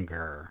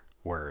stronger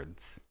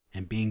words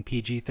and being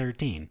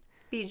PG-13.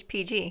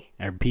 PG.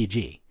 Or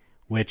PG,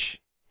 which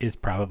is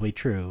probably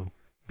true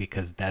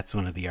because that's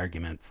one of the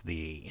arguments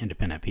the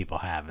independent people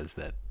have is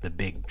that the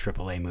big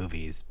AAA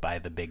movies by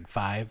the big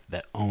 5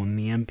 that own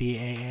the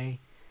MPAA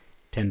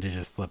tend to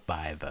just slip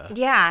by the...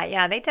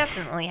 Yeah, they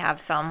definitely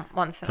have some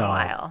once in a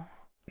while.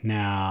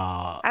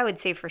 Now... I would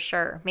say for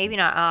sure. Maybe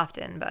not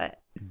often, but...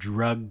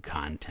 Drug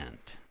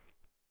content.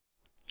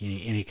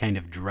 Any kind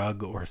of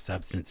drug or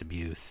substance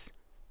abuse,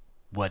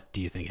 what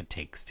do you think it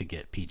takes to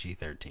get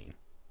PG-13?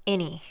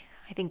 Any.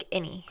 I think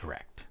any.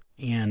 Correct.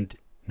 And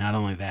not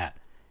only that,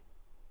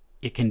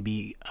 it can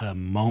be a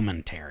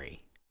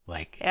momentary,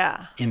 like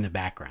in the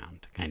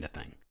background kind of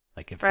thing.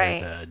 Like if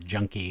there's a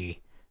junkie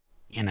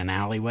in an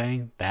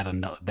alleyway, that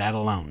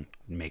alone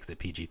makes it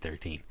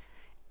PG-13.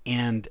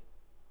 And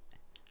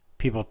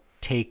people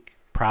take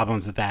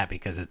problems with that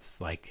because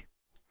it's like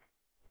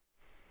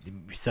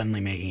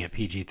suddenly making it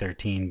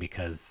PG-13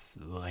 because,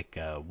 like,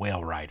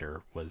 Whale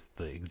Rider was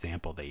the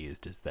example they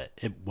used, is that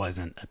it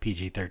wasn't a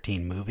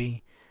PG-13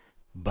 movie,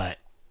 but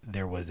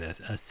there was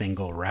a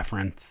single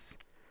reference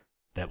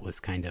that was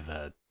kind of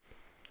it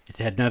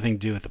had nothing to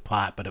do with the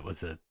plot, but it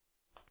was a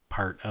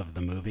part of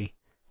the movie.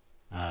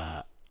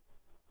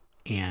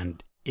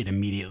 And it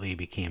immediately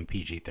became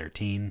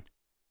PG-13.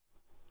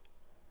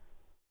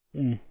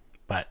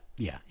 But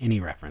yeah, any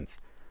reference.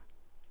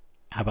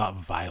 How about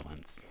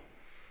violence?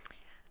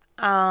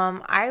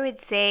 I would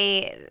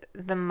say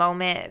the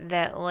moment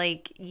that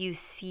like you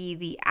see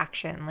the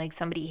action, like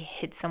somebody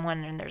hits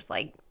someone and there's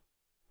like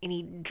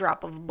any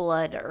drop of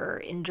blood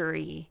or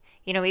injury,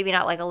 you know, maybe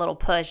not like a little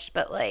push,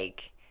 but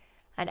like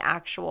an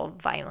actual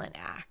violent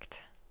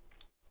act.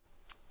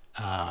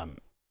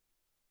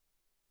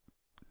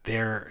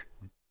 Their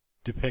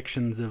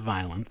depictions of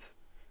violence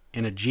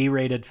in a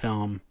G-rated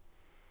film,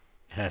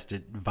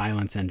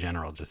 violence in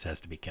general just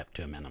has to be kept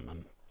to a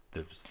minimum.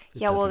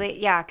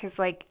 Because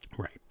like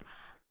right.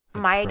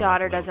 My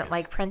daughter doesn't kids.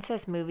 like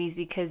princess movies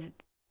because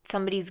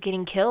somebody's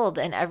getting killed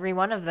in every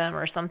one of them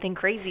or something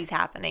crazy's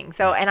happening.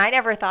 So, and I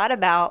never thought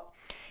about,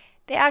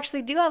 they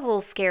actually do have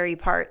little scary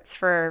parts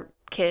for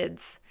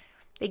kids.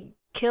 They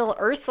kill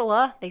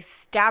Ursula. They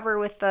stab her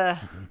with the...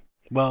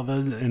 Well,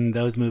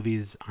 those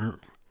movies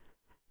aren't...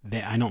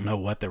 I don't know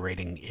what the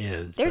rating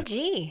is. They're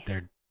G.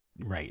 They're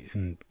right,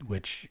 and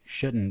which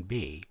shouldn't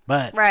be.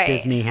 But right.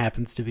 Disney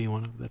happens to be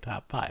one of the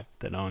top 5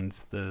 that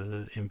owns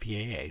the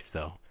MPAA,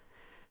 so...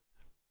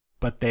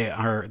 But they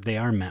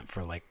are meant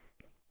for like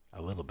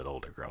a little bit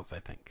older girls,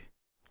 I think.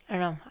 I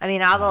don't know. I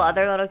mean, all the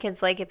other little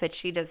kids like it, but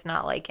she does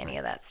not like any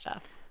of that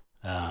stuff.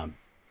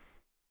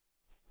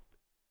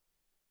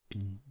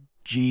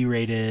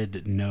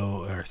 G-rated,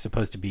 or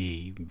supposed to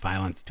be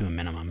violence to a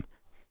minimum.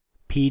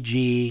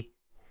 PG,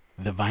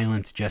 the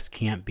violence just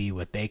can't be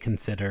what they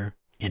consider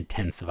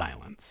intense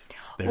violence.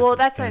 Well,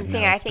 that's what I'm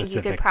saying. I think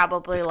you could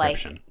probably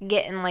like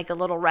get in like a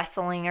little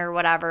wrestling or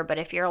whatever, but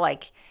if you're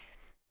like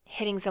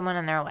hitting someone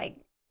and they're like,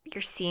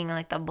 you're seeing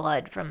like the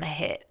blood from the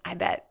hit, I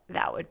bet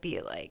that would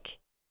be like,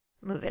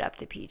 move it up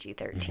to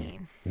PG-13.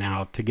 Mm-hmm.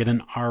 Now, to get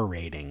an R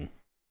rating,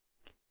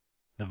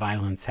 the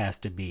violence has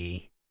to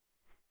be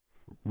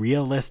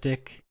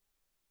realistic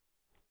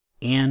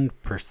and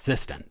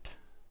persistent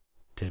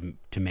to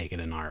make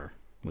it an R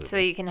movie. So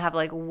you can have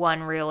like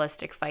one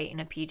realistic fight in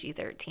a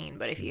PG-13,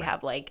 but if you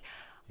have like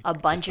a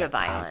bunch of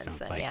violence,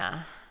 then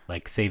yeah.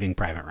 Like Saving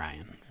Private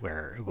Ryan,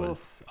 where it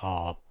was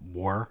all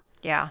war.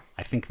 Yeah.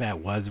 I think that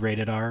was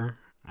rated R.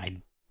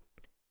 I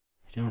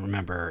don't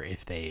remember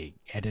if they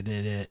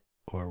edited it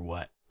or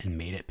what and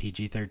made it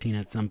PG-13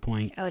 at some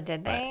point. Oh,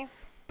 did they?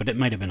 But it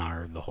might have been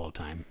R the whole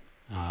time.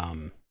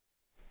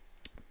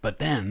 But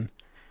then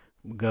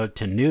we go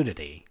to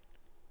nudity.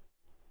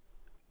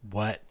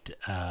 What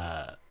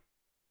to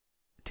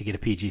get a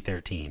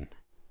PG-13?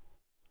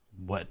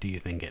 What do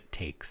you think it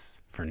takes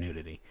for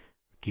nudity?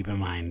 Keep in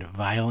mind,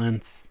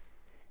 violence.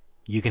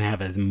 You can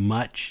have as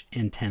much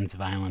intense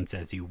violence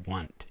as you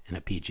want in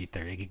a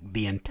PG-13.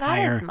 The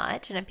entire... Not as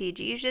much in a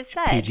PG, you just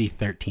said.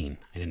 PG-13.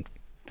 I didn't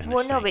finish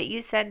Well, no, saying. but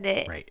you said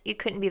that Right. You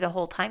couldn't be the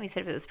whole time. You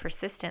said if it was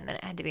persistent, then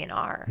it had to be an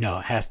R. No,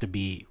 it has to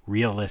be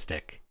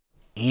realistic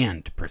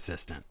and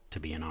persistent to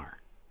be an R.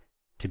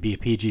 To be a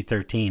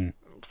PG-13...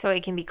 So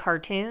it can be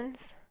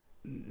cartoons?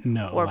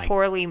 No, or like,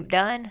 poorly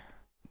done?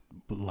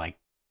 Like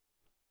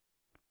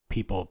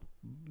people,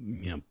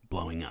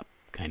 blowing up,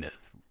 kind of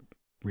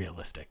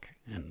realistic,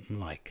 and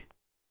like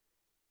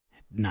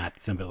not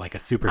somebody like a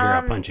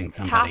superhero punching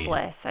somebody.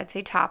 Topless. I'd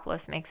say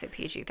topless makes it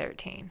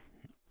PG-13.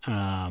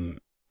 To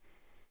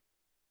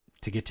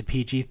get to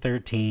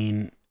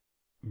PG-13,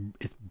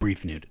 it's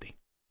brief nudity.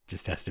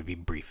 Just has to be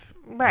brief,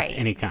 right? Of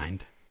any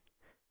kind.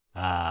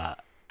 Well,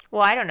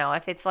 I don't know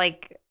if it's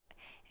like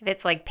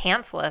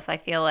pantsless. I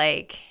feel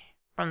like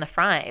from the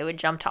front it would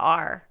jump to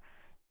R.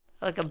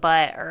 Like a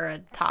butt or a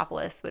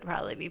topless would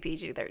probably be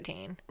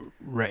PG-13.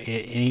 Right.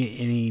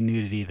 Any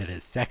nudity that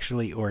is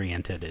sexually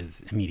oriented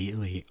is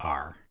immediately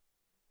R.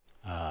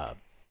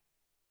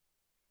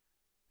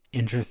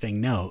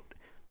 Interesting note,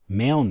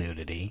 male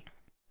nudity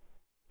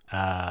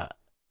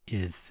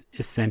is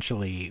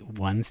essentially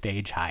one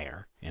stage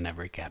higher in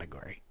every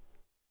category.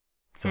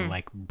 So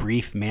like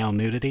brief male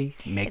nudity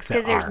makes it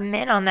R. Because there's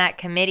men on that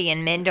committee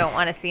and men don't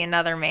want to see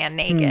another man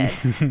naked.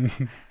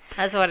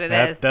 That's what it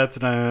is. That's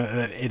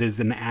it is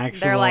an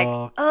actual... They're like,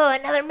 oh,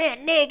 another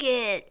man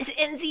naked. It's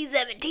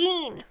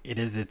NC-17. It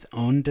is its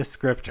own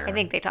descriptor. I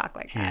think they talk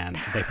like that. And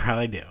they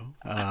probably do.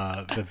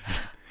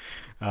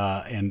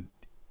 And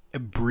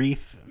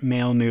brief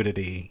male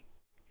nudity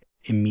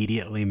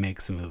immediately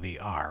makes a movie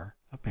R,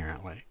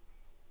 apparently.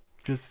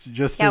 Just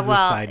as a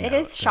side note. It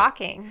is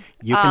shocking.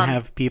 You can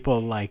have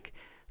people like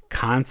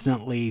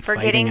constantly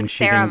fighting and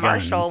shooting Sarah guns.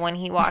 Marshall when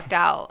he walked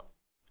out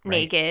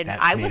naked.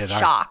 I was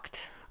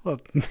shocked. Well,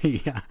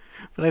 yeah,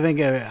 but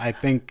I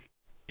think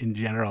in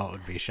general it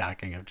would be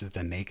shocking if just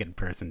a naked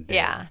person did.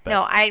 Yeah, but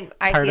no, I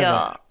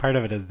feel part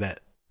of it is that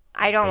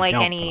I don't like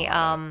any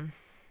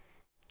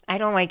I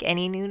don't like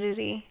any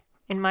nudity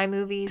in my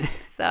movies.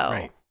 So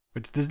right.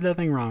 Which there's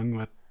nothing wrong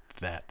with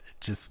that.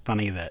 It's just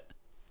funny that,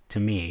 to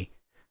me,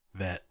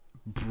 that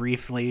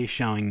briefly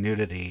showing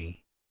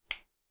nudity,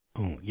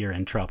 oh, you're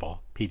in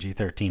trouble.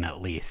 PG-13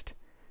 at least.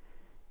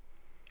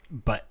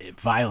 But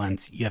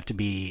violence, you have to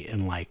be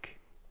in like,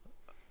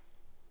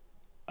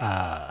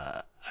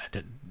 I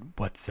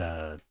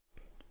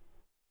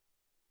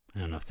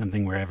don't know,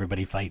 something where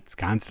everybody fights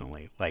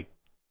constantly. Like,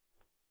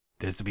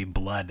 there's to be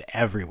blood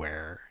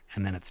everywhere,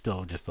 and then it's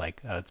still just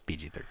like, oh, it's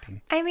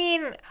PG-13. I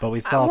mean, but we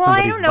saw well, I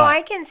somebody's don't know. butt.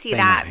 I can see Same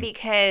that thing.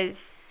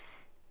 because.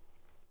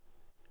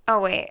 Oh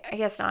wait, I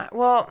guess not.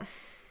 Well,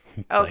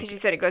 because you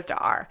said it goes to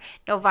R.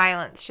 No,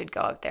 violence should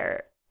go up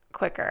there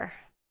quicker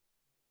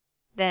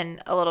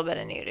than a little bit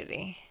of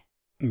nudity.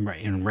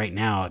 Right, and right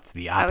now it's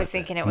the opposite. I was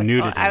thinking it was.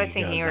 Nudity I was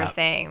thinking you goes were up.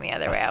 saying the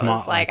other A way. I small,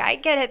 was like, I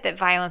get it that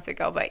violence would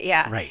go, but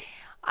yeah. Right.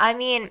 I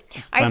mean,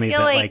 It's I funny feel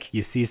that like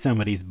you see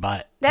somebody's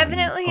butt.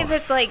 definitely and, if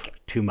it's like,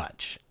 too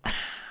much.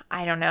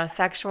 I don't know,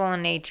 sexual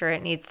in nature,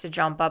 it needs to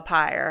jump up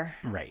higher.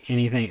 Right.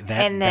 Anything that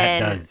And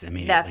then that does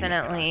immediately.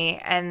 definitely,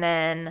 and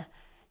then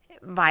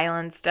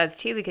violence does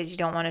too, because you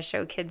don't want to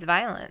show kids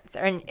violence.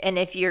 And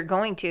if you're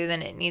going to,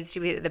 then it needs to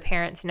be that the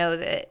parents know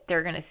that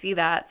they're going to see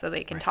that so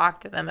they can Right.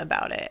 talk to them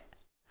about it.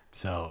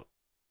 So,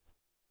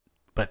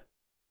 but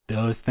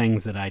those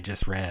things that I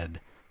just read,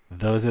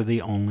 those are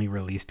the only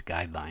released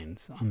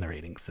guidelines on the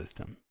rating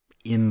system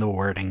in the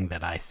wording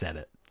that I said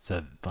it.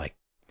 So, like,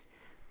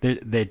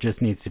 there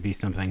just needs to be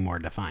something more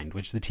defined,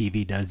 which the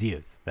TV does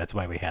use. That's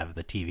why we have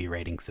the TV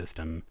rating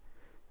system.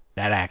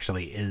 That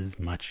actually is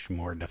much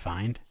more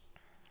defined.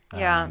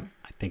 Yeah.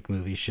 I think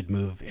movies should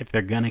move. If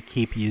they're going to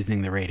keep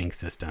using the rating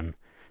system,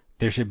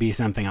 there should be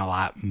something a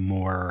lot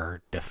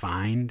more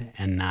defined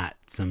and not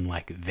some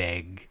like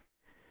vague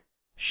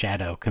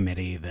shadow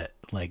committee that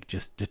like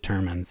just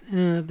determines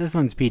this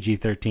one's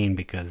PG-13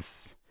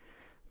 because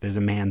there's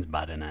a man's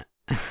butt in it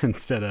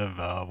instead of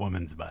a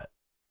woman's butt.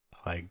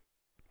 Like,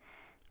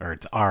 or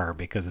it's R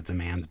because it's a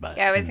man's butt.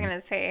 Yeah, I was And-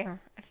 going to say,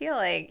 I feel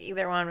like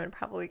either one would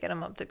probably get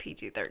them up to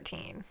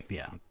PG-13.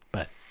 Yeah,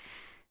 but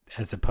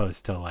as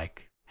opposed to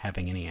like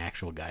having any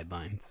actual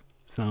guidelines.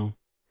 So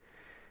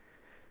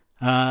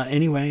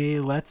anyway,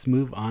 let's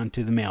move on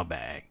to the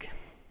mailbag.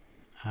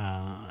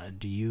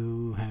 Do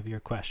you have your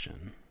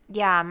question?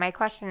 Yeah, my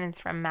question is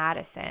from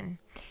Madison.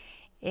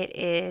 It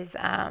is,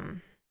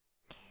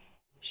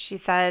 she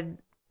said,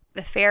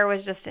 the fair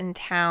was just in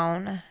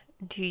town.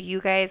 Do you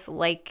guys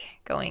like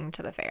going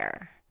to the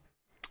fair?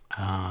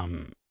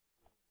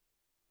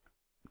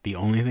 The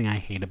only thing I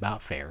hate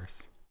about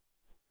fairs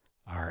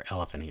are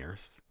elephant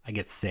ears. I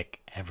get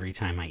sick every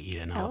time I eat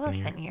an elephant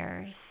ear. Elephant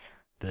ears.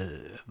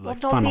 Like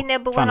Don't funnel, be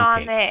nibbling funnel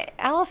on cakes.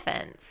 the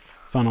elephants.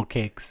 Funnel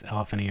cakes,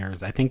 elephant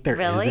ears. I think there is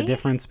Really? a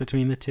difference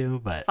between the two,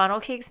 but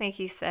Funnel cakes make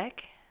you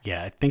sick?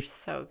 yeah, They're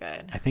so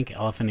good. I think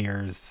elephant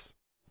ears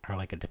are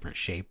like a different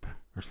shape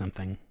or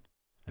something.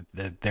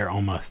 They're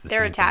almost the They're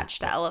same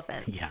attached thing, to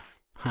elephants. but-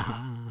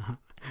 Yeah.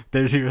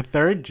 There's your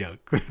third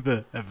joke for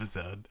the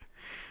episode.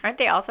 Aren't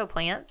they also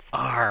plants?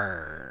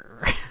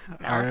 Are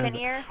An elephant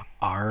ear?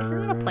 Are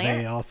Isn't that a plant?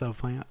 they also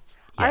plants?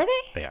 Are Yeah,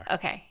 they? They are.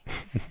 Okay.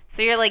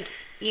 So you're like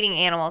eating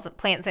animals,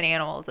 plants and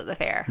animals at the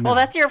fair. No. Well,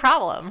 that's your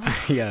problem.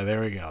 Yeah,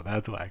 there we go.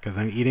 That's why, because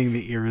I'm eating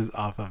the ears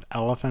off of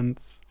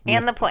elephants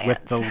And with- the plants.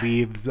 with the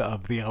leaves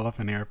of the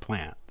elephant ear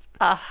plants.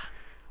 Ugh.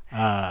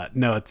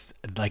 No, it's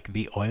like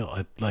the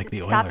oil, like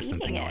the oil Stop or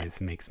something eating it.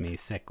 always makes me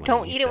sick. When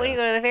Don't I eat it when you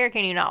go to the fair.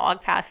 Can you not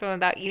walk past one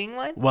without eating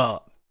one?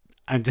 Well,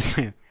 I'm just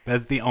saying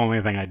that's the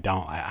only thing I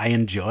don't. I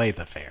enjoy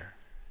the fair,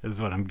 is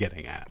what I'm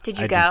getting at. Did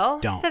you I just go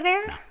to don't. the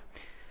fair?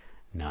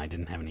 No, I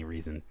didn't have any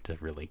reason to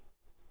really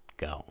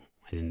go.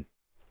 I didn't.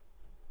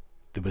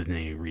 There wasn't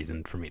any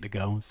reason for me to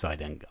go, so I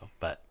didn't go.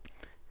 But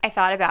I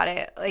thought about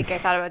it. Like, I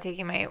thought about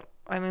taking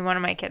one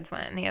of my kids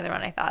went, and the other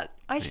one I thought,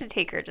 I should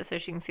take her just so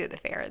she can see what the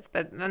fair is.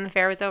 But then the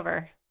fair was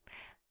over.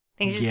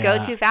 Things just go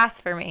Yeah. too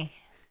fast for me.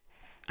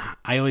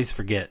 I always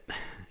forget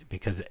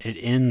because it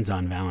ends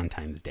on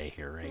Valentine's Day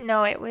here, right?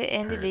 No, it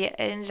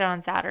ended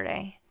on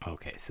Saturday.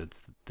 Okay, so it's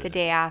The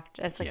day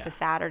after. It's like yeah. the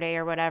Saturday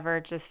or whatever.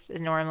 It just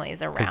normally is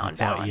 'cause around it's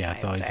Valentine's yeah,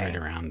 it's always Day. right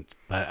around.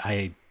 But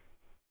I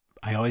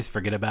always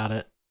forget about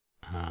it.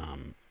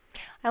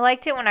 I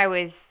liked it when I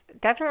was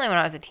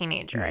a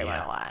teenager. I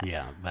went a lot.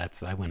 Yeah,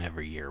 I went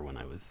every year when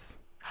I was.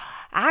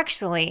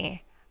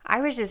 Actually, I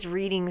was just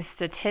reading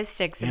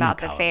statistics In about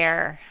the college.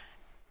 fair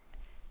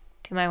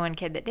to my one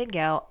kid that did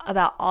go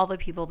about all the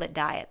people that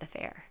die at the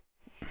fair.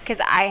 Because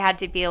I had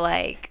to be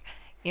like,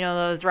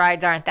 those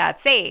rides aren't that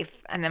safe.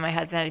 And then my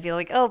husband had to be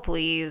like, oh,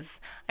 please.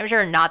 I'm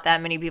sure not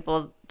that many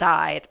people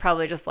die. It's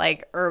probably just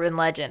like urban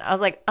legend. I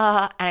was like,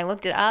 and I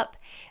looked it up.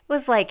 It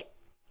was like,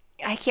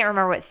 I can't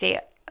remember what state,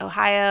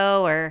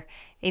 Ohio or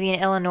maybe in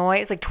Illinois.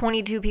 It was like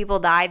 22 people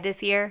died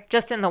this year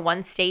just in the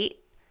one state.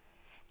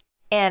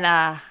 And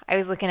I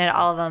was looking at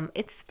all of them.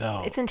 It's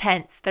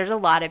intense. There's a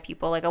lot of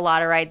people, like a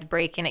lot of rides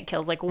break and it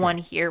kills like one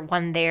here,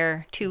 one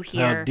there, two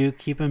here. So do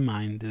keep in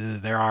mind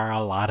there are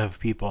a lot of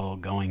people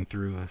going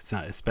through,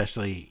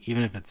 especially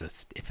even if it's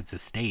a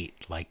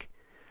state. Like,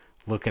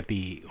 look at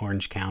the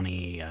Orange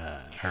County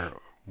or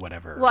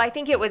whatever. Well, I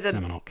think it was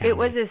Seminole County. it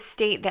was a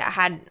state that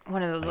had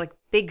one of those like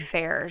big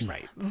fairs,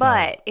 Right,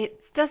 but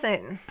it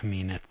doesn't. I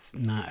mean, it's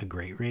not a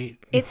great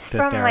rate. It's that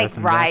from there are like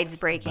some rides deaths,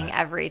 breaking but-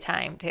 every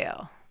time too.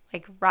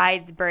 Like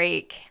rides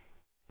break,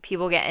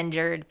 people get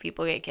injured,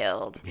 people get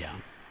killed. Yeah.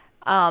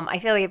 I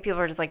feel like if people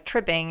are just like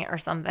tripping or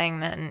something,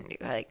 then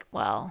you're like,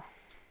 well,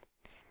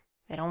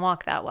 they don't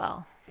walk that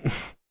well.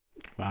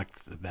 Well,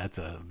 that's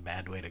a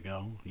bad way to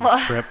go. You Well-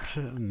 tripped.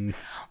 And,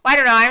 Well, I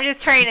don't know. I'm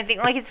just trying to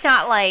think. Like, it's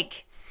not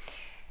like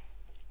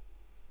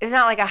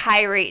a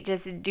high rate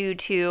just due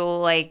to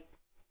like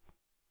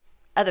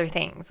other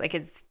things. Like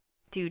it's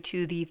due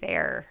to the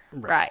fair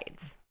Right.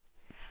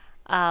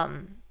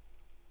 rides.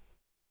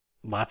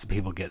 lots of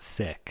people get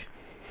sick.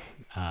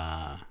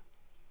 Of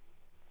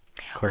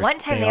course, One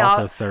time they they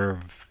also all-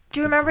 serve. Do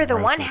you remember the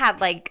one grossest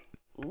had like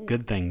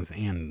good things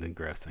and the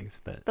gross things?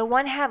 But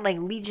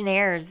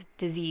Legionnaire's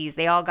disease.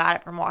 They all got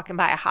it from walking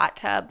by a hot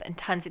tub, and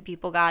tons of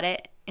people got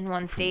it in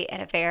one state at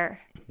a fair.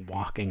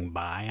 walking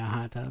by a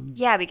hot tub.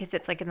 Yeah, because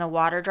it's like in the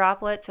water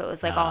droplet, so it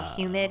was like all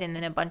humid, and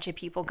then a bunch of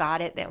people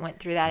got it that went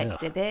through that Ugh.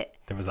 exhibit.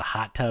 There was a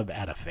hot tub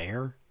at a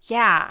fair.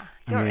 Yeah,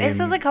 this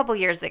was mean- a couple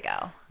years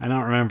ago. I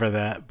don't remember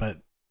that, but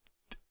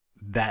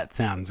that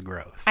sounds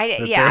gross. I That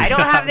don't there's a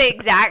have hot the tub.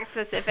 exact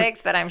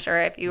specifics, but I'm sure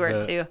if you were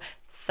The- to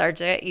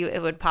search it,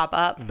 it would pop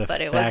up. The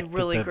But it was fact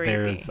really that crazy.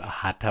 there's a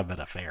hot tub at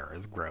a fair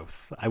is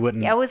gross. I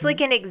wouldn't. Yeah, it was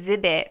like an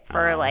exhibit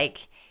for Oh.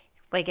 like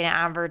an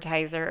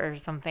advertiser or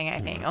something, I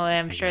think. Oh,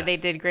 I'm I sure they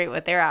guess. did great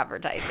with their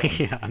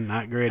advertising. Yeah,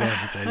 not great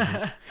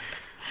advertising.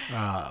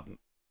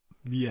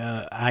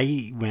 Yeah,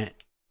 I went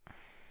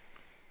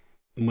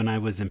when I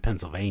was in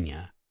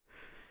Pennsylvania.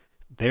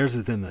 Theirs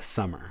is in the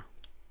summer,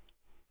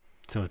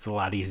 so it's a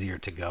lot easier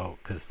to go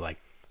because like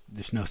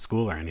there's no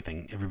school or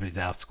anything. Everybody's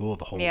out of school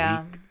the whole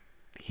Yeah. week.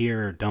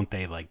 Here, don't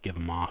they like give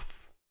them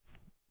off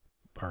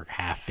or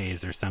half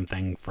days or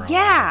something for a lot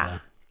Yeah.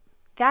 of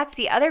That's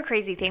the other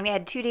crazy thing. They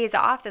had 2 days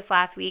off this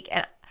last week,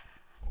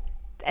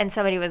 and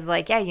somebody was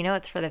like, "Yeah,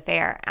 it's for the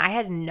fair." I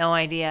had no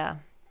idea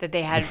that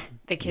they had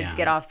the kids Yeah.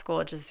 get off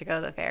school just to go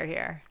to the fair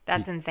here.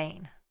 That's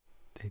insane.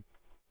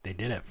 they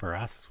did it for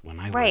us when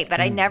I was Right, but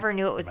I in- never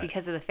knew it was but-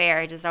 because of the fair.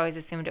 I just always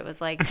assumed it was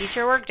like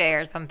teacher work day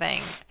or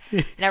something.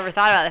 Never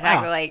thought about the fact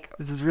Wow, that like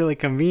this is really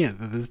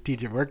convenient that this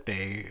teacher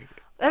workday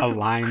that's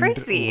aligned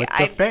crazy. with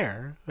the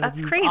fair. That's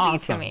This is crazy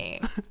awesome. to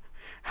me.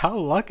 How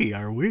lucky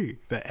are we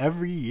that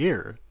every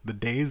year the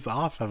days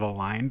off have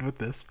aligned with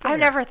this fair? I've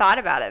never thought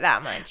about it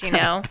that much,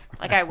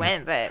 Like I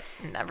went, but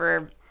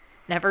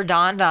never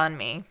dawned on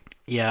me.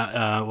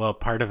 Yeah, well,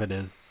 part of it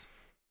is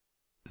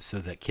so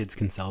that kids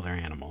can sell their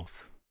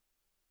animals.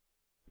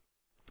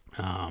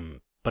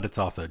 But it's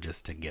also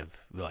just to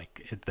give,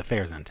 like, the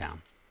fair's in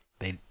town.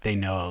 They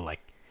know,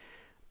 like,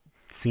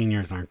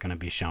 seniors aren't going to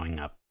be showing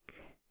up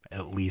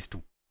at least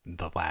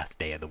the last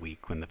day of the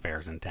week when the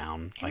fair's in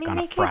town. I Like, mean, on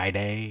a they could-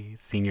 Friday,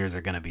 seniors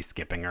are going to be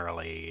skipping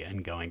early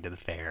and going to the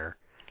fair.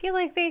 I feel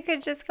like they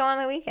could just go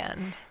on the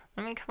weekend.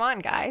 I mean, come on,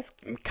 guys.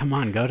 Come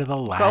on, go to the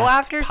last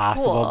after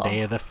possible school.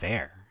 day of the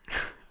fair.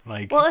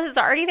 Like, Well, it's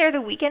already there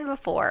the weekend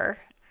before.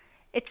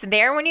 It's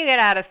there when you get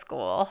out of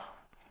school.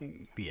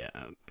 yeah.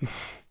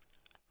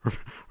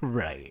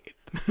 Right.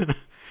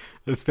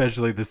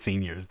 Especially the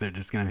seniors. They're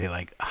just going to be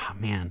like, oh,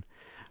 man,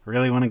 I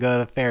really want to go to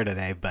the fair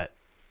today, but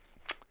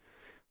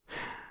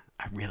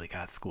I really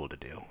got school to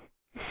do.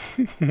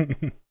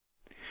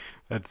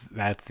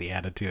 That's the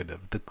attitude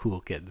of the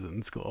cool kids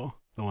in school.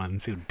 The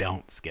ones who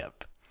don't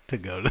skip to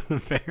go to the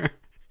fair.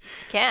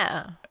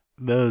 Yeah,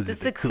 Those The are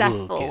the cool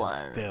successful kids.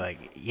 ones. They're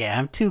like, yeah,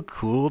 I'm too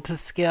cool to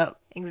skip.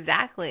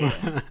 exactly.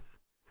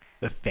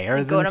 The fair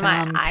is Go in to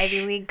town. my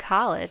Ivy League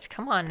college.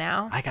 Come on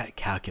now. I got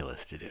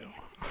calculus to do.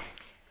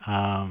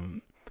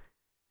 I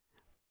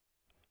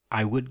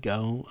would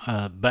go,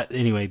 but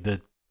anyway,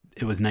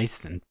 it was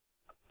nice in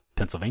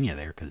Pennsylvania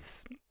there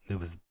because it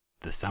was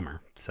the summer,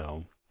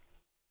 so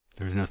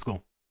there was no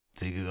school,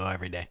 so you could go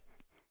every day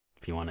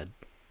if you wanted.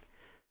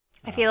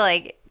 I feel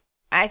like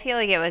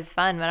it was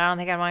fun, but I don't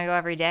think I'd want to go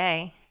every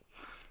day.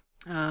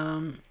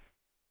 Gave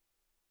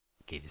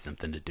you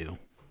something to do,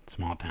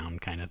 small town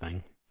kind of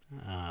thing.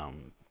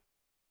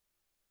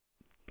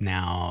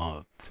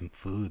 Now some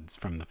foods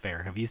from the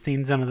fair. Have you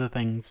seen some of the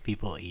things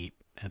people eat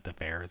at the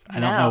fairs? I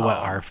don't know what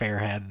No. our fair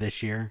had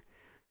this year.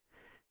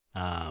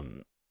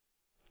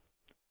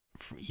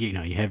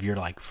 You have your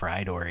like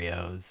fried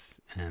Oreos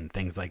and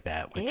things like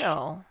that, which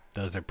Ew,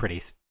 those are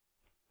pretty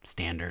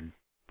standard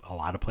a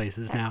lot of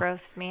places that now.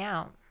 grossed me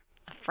out.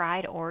 A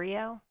fried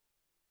Oreo?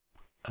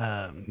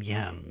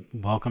 Yeah,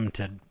 welcome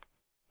to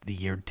the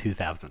year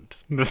 2000.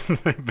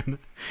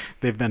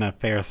 they've been a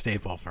fair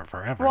staple for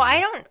forever. Well, now. I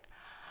don't.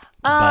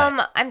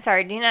 But- I'm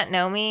sorry. Do you not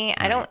know me?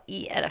 I Right. don't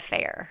eat at a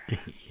fair.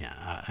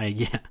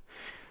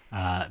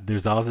 Yeah.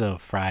 There's also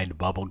fried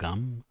bubble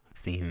gum. I've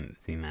seen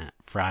that.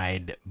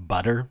 Fried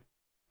butter.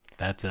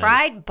 That's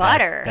Fried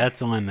butter.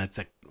 That's one that's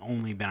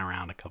only been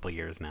around a couple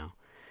years now.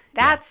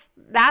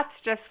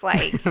 That's just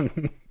like a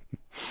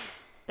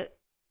Yeah.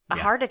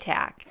 heart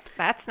attack.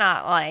 That's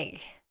not like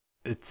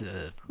It's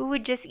a Who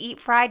would just eat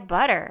fried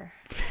butter?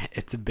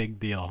 it's a big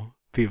deal.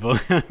 People,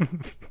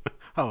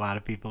 a lot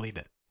of people eat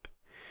it.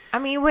 I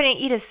mean, you wouldn't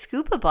eat a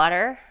scoop of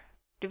butter.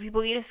 Do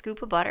people eat a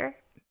scoop of butter?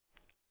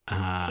 Ew.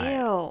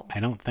 I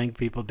don't think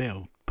people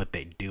do, but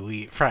they do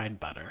eat fried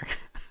butter.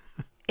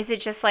 Is it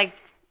just like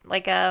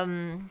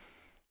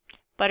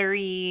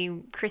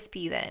buttery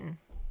crispy then?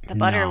 The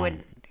butter No,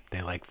 would.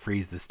 They like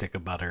freeze the stick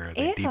of butter.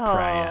 They Ew. deep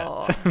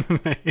fry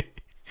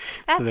it.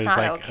 That's so there's not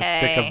like okay. a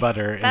stick of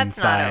butter That's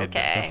not inside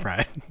okay. the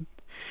fried.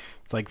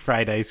 It's like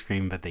fried ice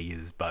cream, but they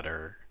use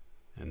butter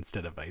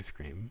instead of ice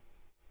cream.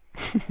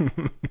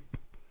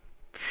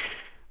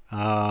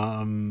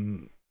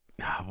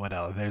 What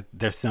else?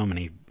 There's so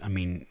many. I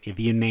mean, if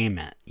you name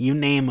it, you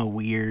name a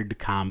weird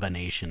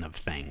combination of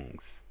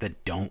things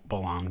that don't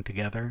belong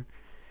together,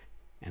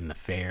 and the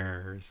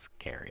fairs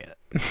carry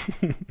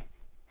it.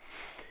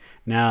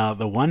 Now,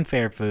 the one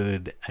fair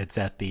food, it's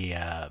at the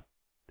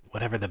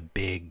whatever the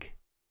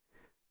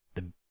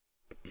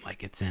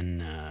like it's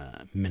in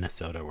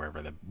Minnesota,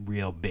 wherever the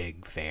real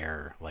big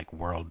fair, like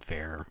World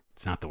Fair.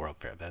 It's not the World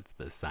Fair. That's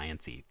the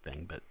science-y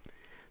thing, but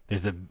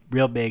there's a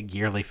real big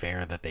yearly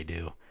fair that they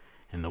do.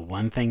 And the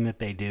one thing that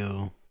they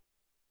do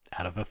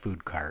out of a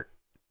food cart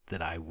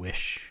that I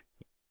wish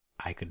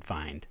I could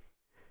find,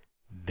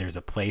 there's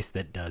a place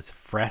that does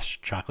fresh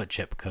chocolate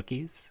chip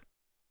cookies.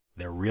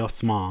 They're real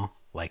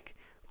small, like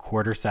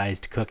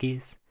quarter-sized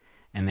cookies,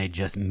 and they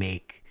just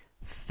make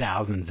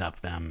thousands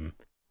of them,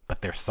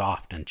 but they're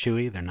soft and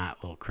chewy. They're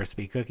not little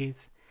crispy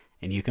cookies,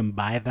 and you can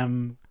buy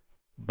them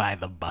by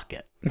the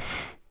bucket.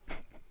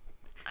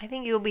 I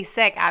think you'll be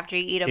sick after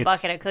you eat a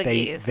bucket of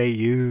cookies. They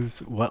use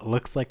what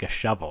looks like a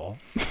shovel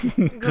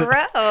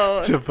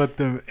Gross. to put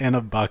them in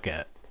a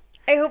bucket.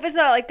 I hope it's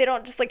not like they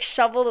don't just like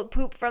shovel the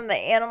poop from the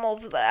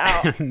animals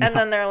out. No. And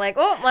then they're like,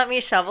 oh, let me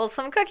shovel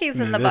some cookies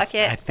in the I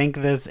bucket. think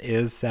this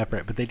is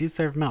separate, but they do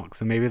serve milk.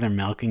 So maybe they're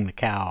milking the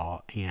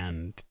cow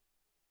and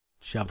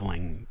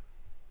shoveling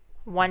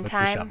One with the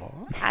time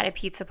shovel. at a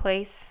pizza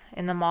place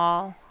in the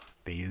mall,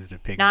 They used a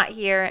pig, not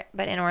here,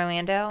 but in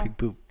Orlando. pig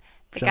poop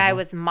The shovel. guy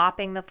was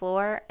mopping the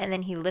floor, and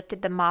then he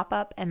lifted the mop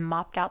up and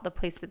mopped out the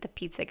place that the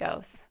pizza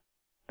goes,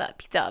 the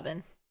pizza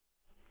oven.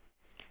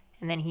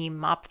 And then he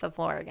mopped the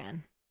floor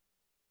again.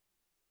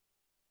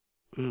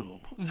 Ooh,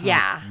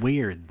 Yeah.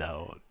 weird,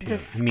 though. Too.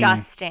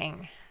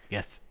 Disgusting.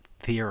 Yes,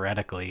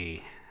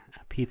 theoretically,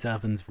 a pizza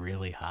oven's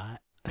really hot.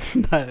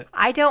 But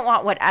I don't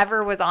want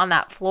whatever was on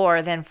that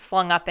floor then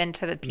flung up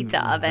into the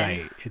pizza oven.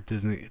 Right. It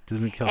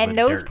doesn't kill And the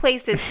those dirt.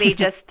 places, they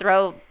just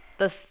throw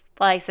the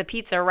slice of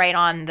pizza right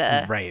on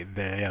the. Right.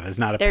 There's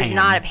not a There's pan.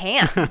 not a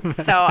pan.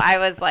 So I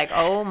was like,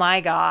 oh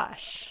my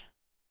gosh.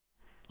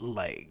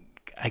 Like,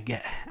 I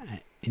get.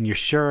 And you're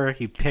sure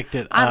he picked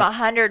it I'm up?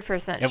 100%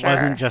 sure. It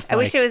wasn't just I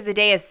wish like- it was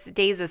the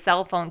days of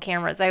cell phone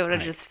cameras. I would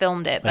have Right. just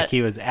filmed it. Like But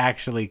he was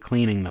actually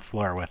cleaning the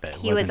floor with it.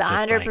 he was Wasn't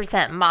just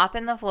 100%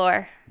 mopping the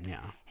floor. Like,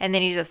 yeah. And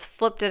then he just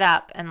flipped it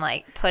up and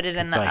like put it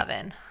in It's the like-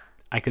 oven.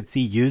 I could see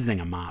using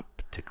a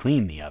mop to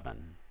clean the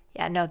oven.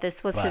 Yeah, no,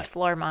 this was his But-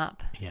 floor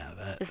mop.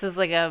 Yeah. This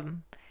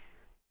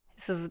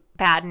was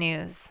bad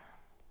news.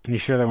 And you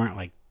sure there weren't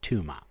like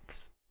two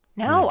mops?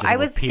 No, just I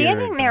was appeared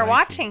standing there like-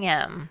 watching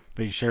him.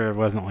 But you sure it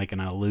wasn't like an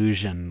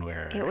illusion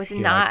where It was he,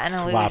 not like, an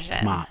swapped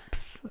illusion.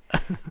 mops?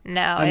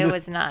 No, I'm it just-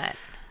 was not.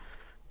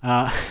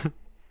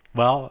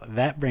 Well,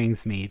 that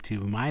brings me to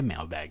my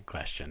mailbag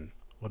question.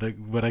 What a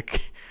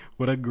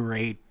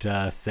great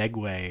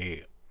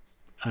segue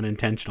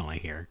unintentionally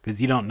here,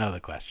 because you don't know the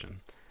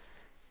question.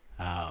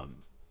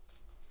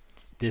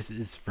 This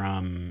is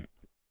from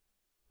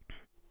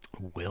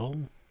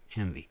Will,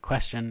 and the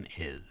question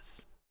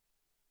is: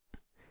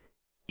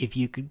 if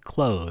you could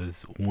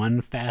close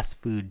one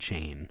fast food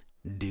chain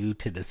due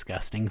to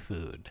disgusting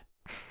food,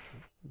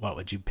 what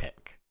would you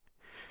pick?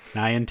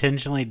 Now, I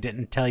intentionally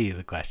didn't tell you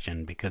the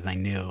question because I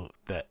knew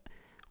that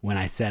when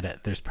I said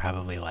it, there's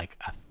probably like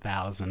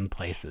 1,000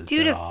 places.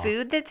 Due that to all-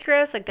 food that's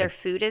gross, like their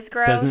food is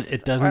gross.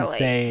 It doesn't or, like,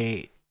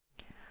 say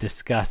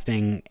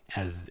disgusting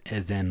as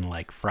in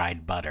like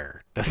fried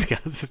butter.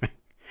 Disgusting.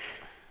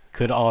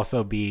 Could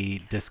also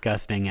be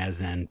disgusting as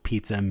in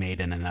pizza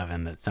made in an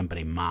oven that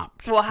somebody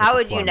mopped. Well, with how the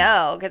would you floor mop.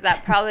 know? Because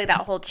that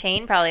whole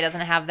chain probably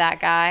doesn't have that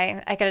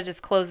guy. I could have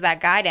just closed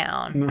that guy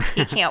down.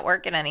 He can't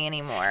work it any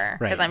anymore.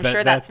 Because Right, I'm but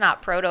sure that's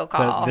not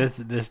protocol.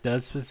 So this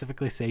does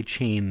specifically say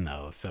chain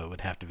though, so it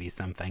would have to be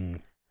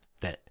something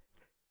that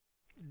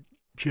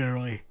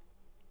generally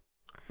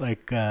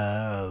like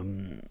I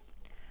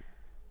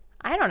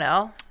don't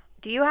know.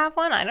 Do you have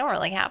one? I don't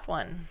really have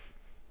one.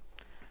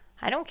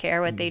 I don't care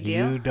what they you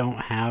do. don't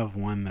have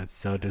one that's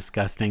so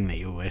disgusting that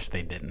you wish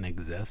they didn't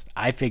exist.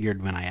 I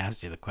figured when I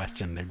asked you the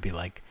question there'd be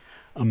like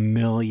a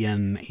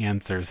million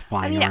answers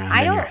flying around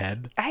in your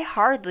head. I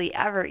hardly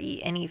ever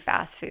eat any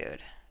fast food.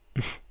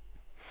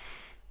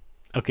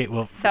 Okay,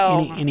 well,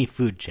 So- any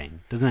food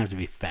chain doesn't have to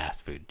be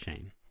fast food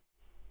chain.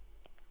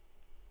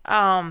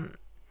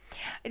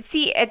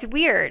 See, it's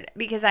weird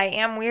because I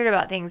am weird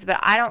about things, but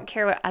I don't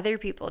care what other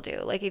people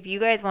do. Like if you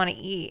guys want to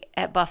eat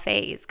at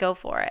buffets, go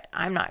for it.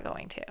 I'm not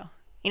going to.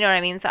 You know what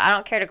I mean? So I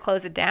don't care to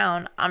close it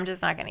down. I'm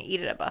just not going to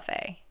eat at a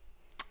buffet.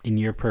 In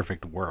your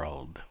perfect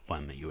world,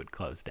 one that you would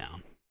close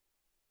down.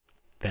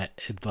 That,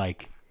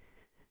 like,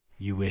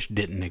 you wish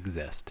didn't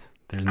exist.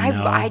 There's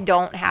no... I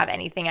don't have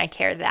anything I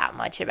care that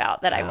much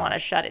about that I want to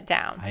shut it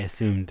down. I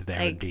assumed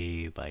there would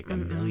be, like, a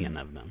million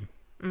of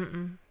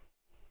them.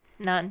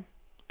 None.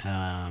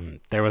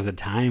 There was a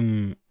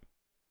time,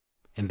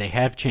 and they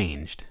have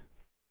changed.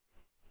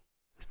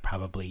 It's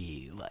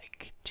probably,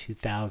 like,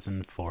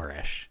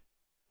 2004-ish,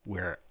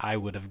 where I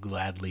would have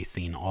gladly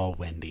seen all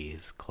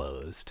Wendy's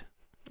closed.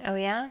 Oh,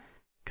 yeah?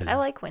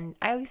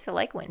 I used to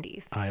like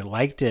Wendy's. I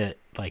liked it,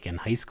 like, in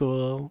high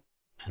school,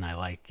 and I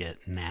like it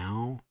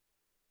now,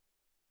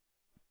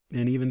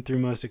 and even through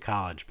most of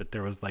college. But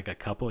there was, like, a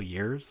couple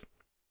years,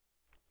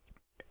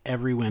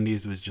 every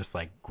Wendy's was just,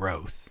 like,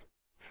 gross.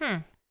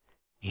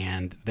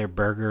 And their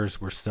burgers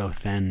were so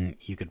thin,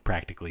 you could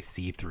practically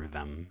see through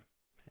them.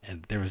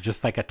 And there was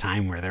just, like, a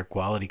time where their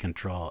quality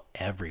control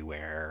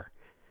everywhere...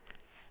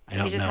 I don't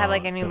know. We just had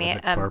like a new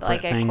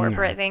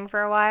corporate thing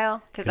for a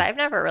while, because I've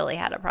never really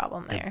had a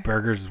problem there. The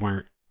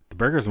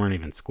burgers weren't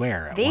even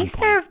square at one point. They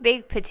serve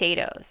baked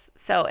potatoes,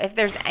 so if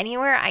there's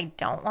anywhere I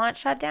don't want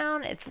shut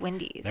down, it's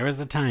Wendy's. There was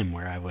a time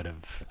where I would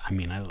have. I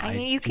mean,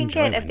 you can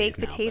get a baked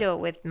potato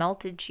with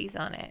melted cheese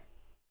on it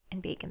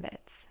and bacon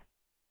bits.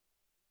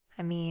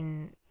 I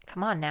mean,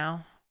 come on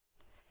now.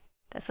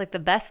 That's like the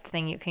best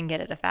thing you can get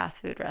at a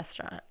fast food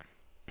restaurant.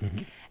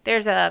 Mm-hmm.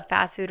 There's a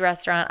fast food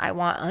restaurant I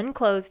want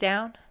unclosed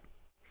down.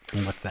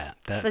 And what's that?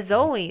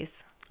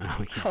 Fazoli's. Oh,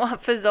 yeah. I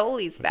want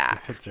Fazoli's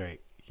back. That's right.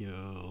 You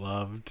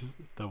loved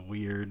the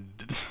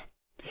weird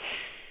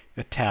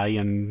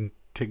Italian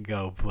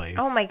to-go place.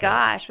 Oh, my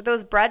gosh. With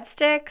those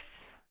breadsticks,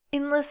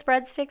 endless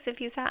breadsticks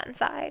if you sat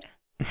inside.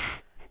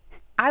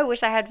 I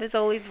wish I had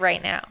Fazoli's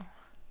right now.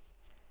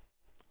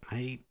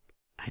 I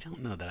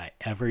don't know that I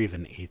ever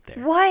even ate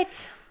there.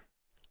 What?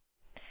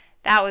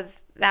 That was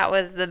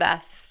the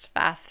best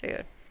fast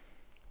food.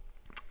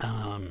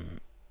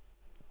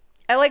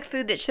 I like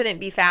food that shouldn't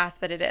be fast,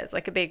 but it is.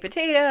 Like a baked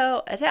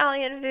potato,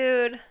 Italian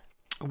food.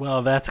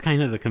 Well, that's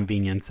kind of the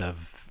convenience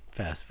of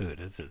fast food.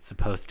 It's not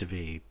supposed to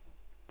be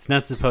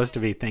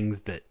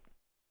things that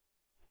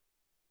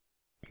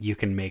you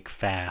can make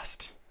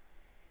fast.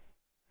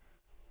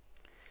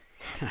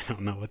 I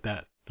don't know what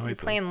that noise is.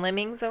 You playing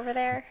Lemmings over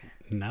there?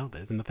 No,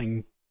 there's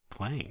nothing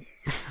playing.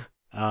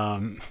 Oh,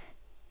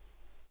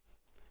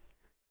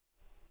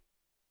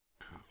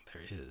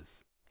 there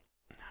is.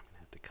 I'm going to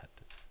have to cut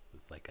this.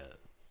 It's like a...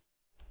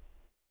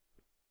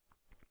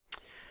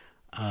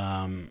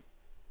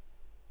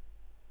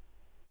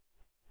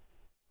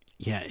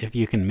 yeah, if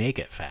you can make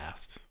it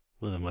fast,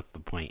 well, then what's the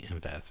point in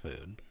fast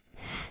food?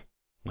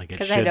 Like, it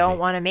should be. Because I don't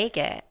want to make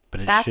it.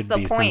 But that's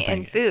the point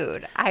in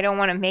food. I don't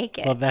want to make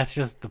it. Well, that's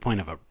just the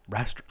point of a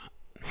restaurant.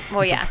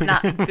 Well, yeah,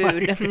 not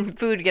food.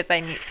 Food because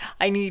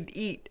I need to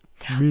eat.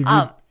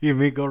 You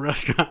may go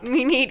restaurant.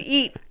 We need to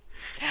eat.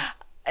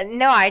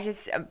 No,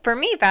 for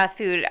me, fast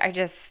food,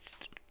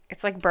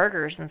 it's like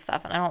burgers and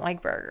stuff, and I don't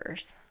like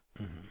burgers.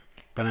 Mm-hmm.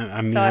 But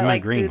I'm like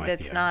agreeing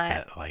with you.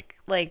 Not like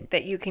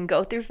that you can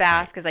go through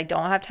fast because I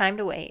don't have time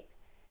to wait.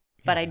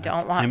 But I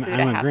don't want food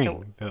I have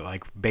to. That,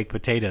 like baked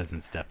potatoes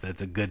and stuff.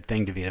 That's a good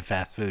thing to be at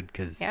fast food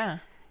because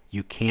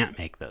you can't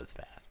make those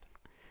fast.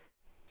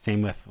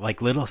 Same with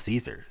like Little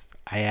Caesars.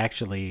 I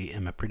actually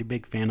am a pretty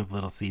big fan of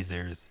Little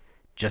Caesars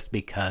just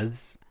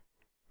because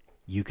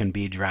you can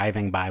be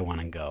driving by one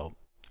and go,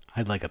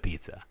 I'd like a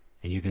pizza.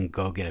 And you can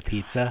go get a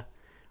pizza.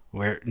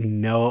 Where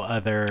no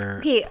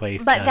other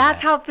place. But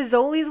that's how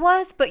Fazoli's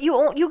was. But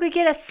you could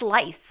get a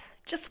slice,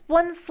 just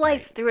one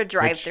slice through a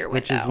drive-through window.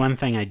 Which is one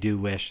thing I do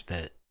wish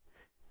that.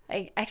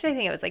 I actually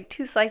think it was like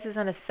 2 slices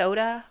and a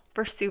soda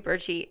for super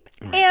cheap,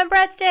 and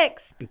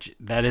breadsticks.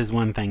 That is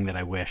one thing that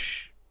I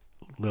wish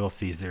Little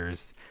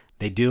Caesars.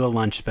 They do a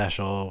lunch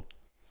special,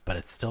 but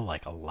it's still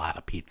like a lot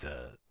of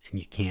pizza, and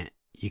you can't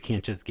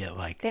just get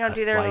like. They don't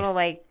do their little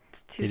like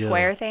 2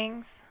 square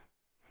things.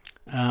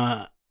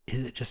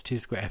 Is it just 2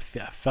 square? I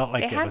felt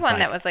like they had one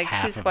that was like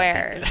 2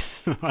 squares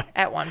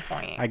at one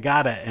point. I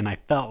got it, and I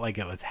felt like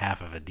it was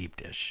half of a deep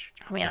dish.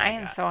 I mean, I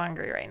am so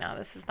hungry right now.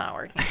 This is not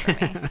working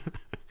for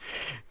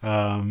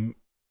me.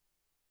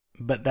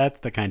 But that's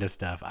the kind of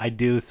stuff I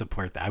do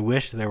support. That I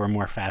wish there were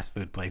more fast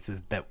food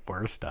places that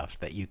were stuff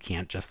that you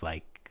can't just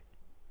like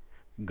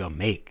go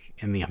make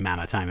in the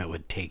amount of time it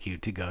would take you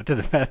to go to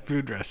the fast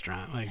food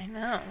restaurant. Like, I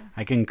know.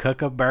 I can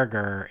cook a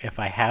burger if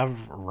I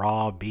have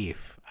raw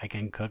beef. I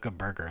can cook a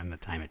burger in the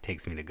time it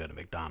takes me to go to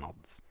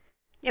McDonald's.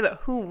 Yeah,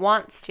 but who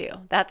wants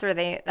to? That's where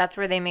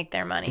they make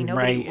their money.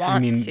 Nobody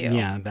wants to.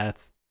 Yeah,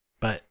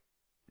 but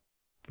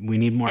we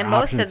need more options.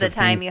 And most of the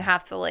time you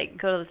have to like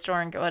go to the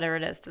store and get whatever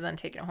it is to then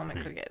take it home and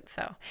cook it.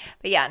 So,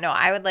 but yeah, no,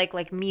 I would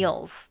like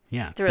meals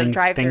through a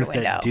drive-through window.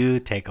 Things that do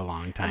take a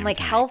long time. And like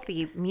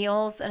healthy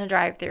meals in a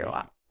drive-through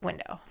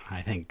window.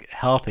 I think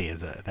healthy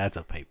that's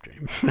a pipe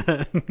dream.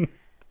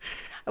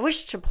 I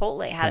wish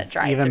Chipotle had a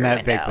drive-through window. Even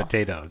that window. baked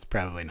potato is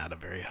probably not a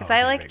very healthy. Because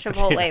I like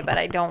Chipotle, but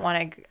I don't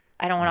want to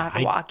have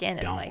to walk in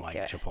and don't like like do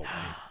it. Chipotle.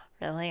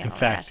 Really? Oh In my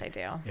fact, gosh, I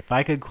do. if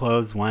I could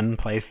close one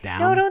place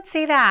down. No, don't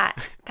say that.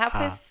 That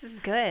place is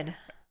good.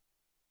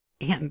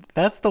 And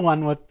that's the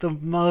one with the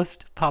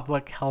most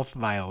public health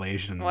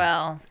violations.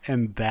 Well,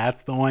 and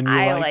that's the one you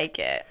I like. like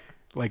it.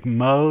 Like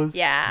Moe's,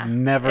 Yeah.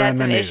 never It had in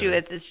the some news. issue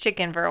with this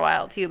chicken for a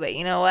while too, but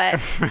you know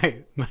what?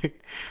 Right,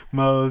 like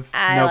Moe's,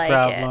 I no like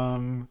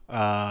problem.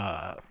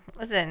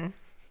 Listen,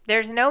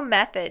 there's no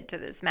method to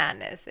this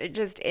madness. It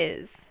just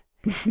is.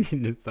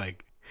 Just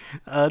like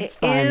it's It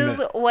fine. is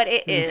what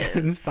it is.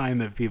 It's fine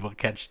that people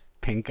catch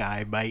pink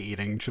eye by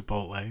eating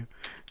Chipotle.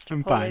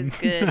 I'm fine. Chipotle's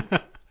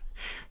good.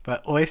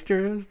 But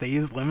oysters, they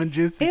use lemon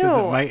juice because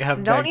it might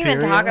have don't bacteria.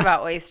 even talk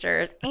about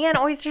oysters. And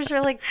oysters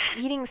are like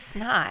eating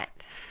snot.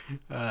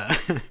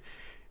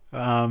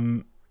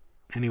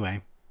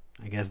 Anyway,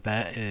 I guess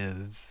that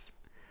is.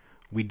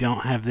 We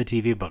don't have the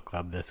TV book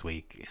club this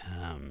week.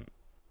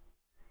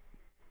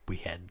 We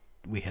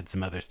had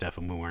some other stuff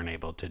and we weren't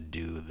able to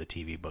do the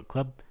TV book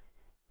club.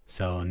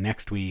 So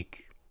next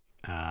week,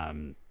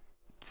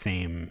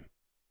 same.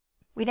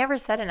 We never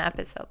said an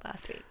episode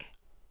last week.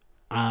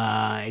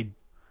 I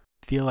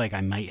feel like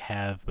I might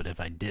have, but if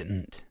I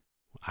didn't,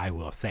 I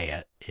will say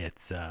it.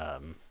 It's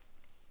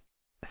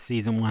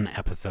season 1,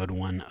 episode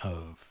 1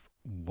 of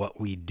What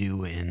We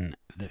Do in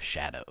the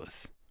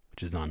Shadows,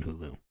 which is on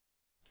Hulu.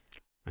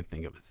 I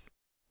think it was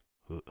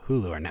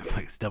Hulu or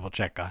Netflix. Double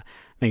check. I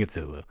think it's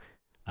Hulu.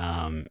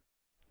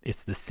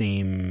 It's the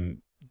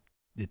same.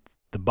 It's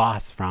the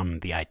boss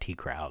from the IT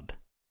Crowd.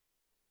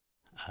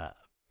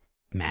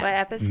 Matt. What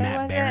episode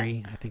Matt was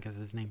Berry, I think is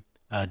his name.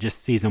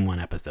 Just season 1,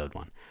 episode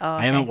 1. Oh,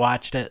 okay. I haven't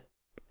watched it.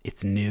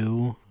 It's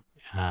new.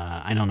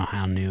 I don't know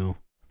how new.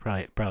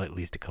 Probably at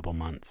least a couple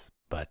months.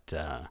 But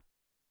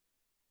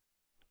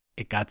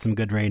it got some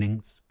good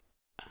ratings.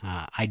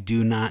 I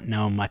do not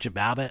know much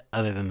about it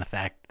other than the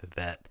fact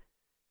that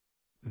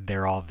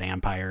they're all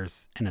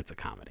vampires and it's a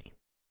comedy.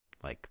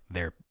 Like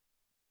they're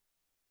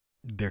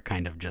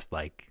kind of just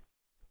like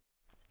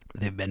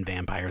they've been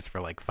vampires for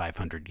like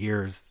 500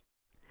 years.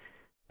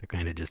 They're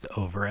kind of just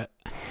over it.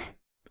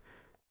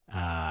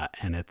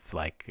 And it's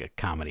like a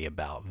comedy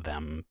about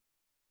them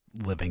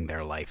living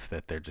their life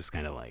that they're just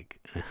kind of like,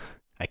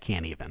 I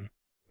can't even.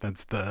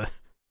 That's the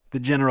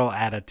general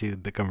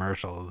attitude the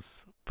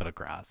commercials put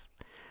across.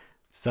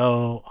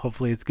 So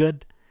hopefully it's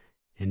good.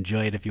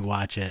 Enjoy it if you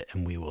watch it,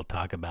 and we will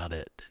talk about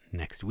it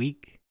next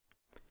week.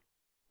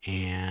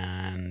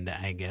 And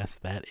I guess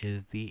that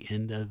is the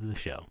end of the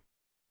show.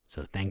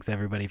 So thanks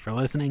everybody for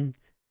listening,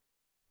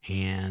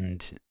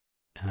 and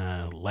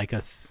like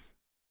us,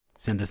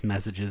 send us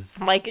messages.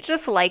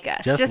 Just like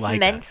us. Just like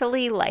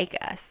mentally like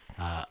us.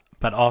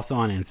 But also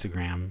on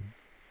Instagram.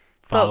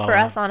 Vote for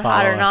us on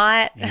Hot or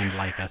Not. And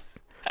like us.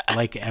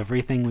 Like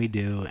everything we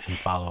do, and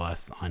follow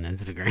us on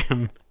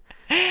Instagram.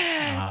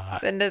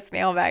 Send us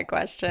mailbag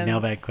questions.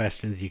 Mailbag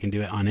questions. You can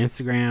do it on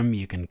Instagram.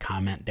 You can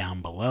comment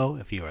down below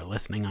if you are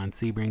listening on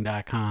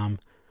Sebring.com.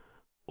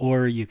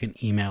 Or you can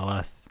email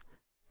us,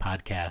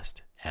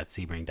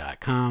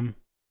 podcast@sebring.com.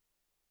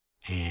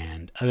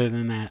 And other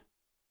than that,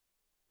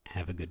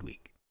 have a good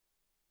week.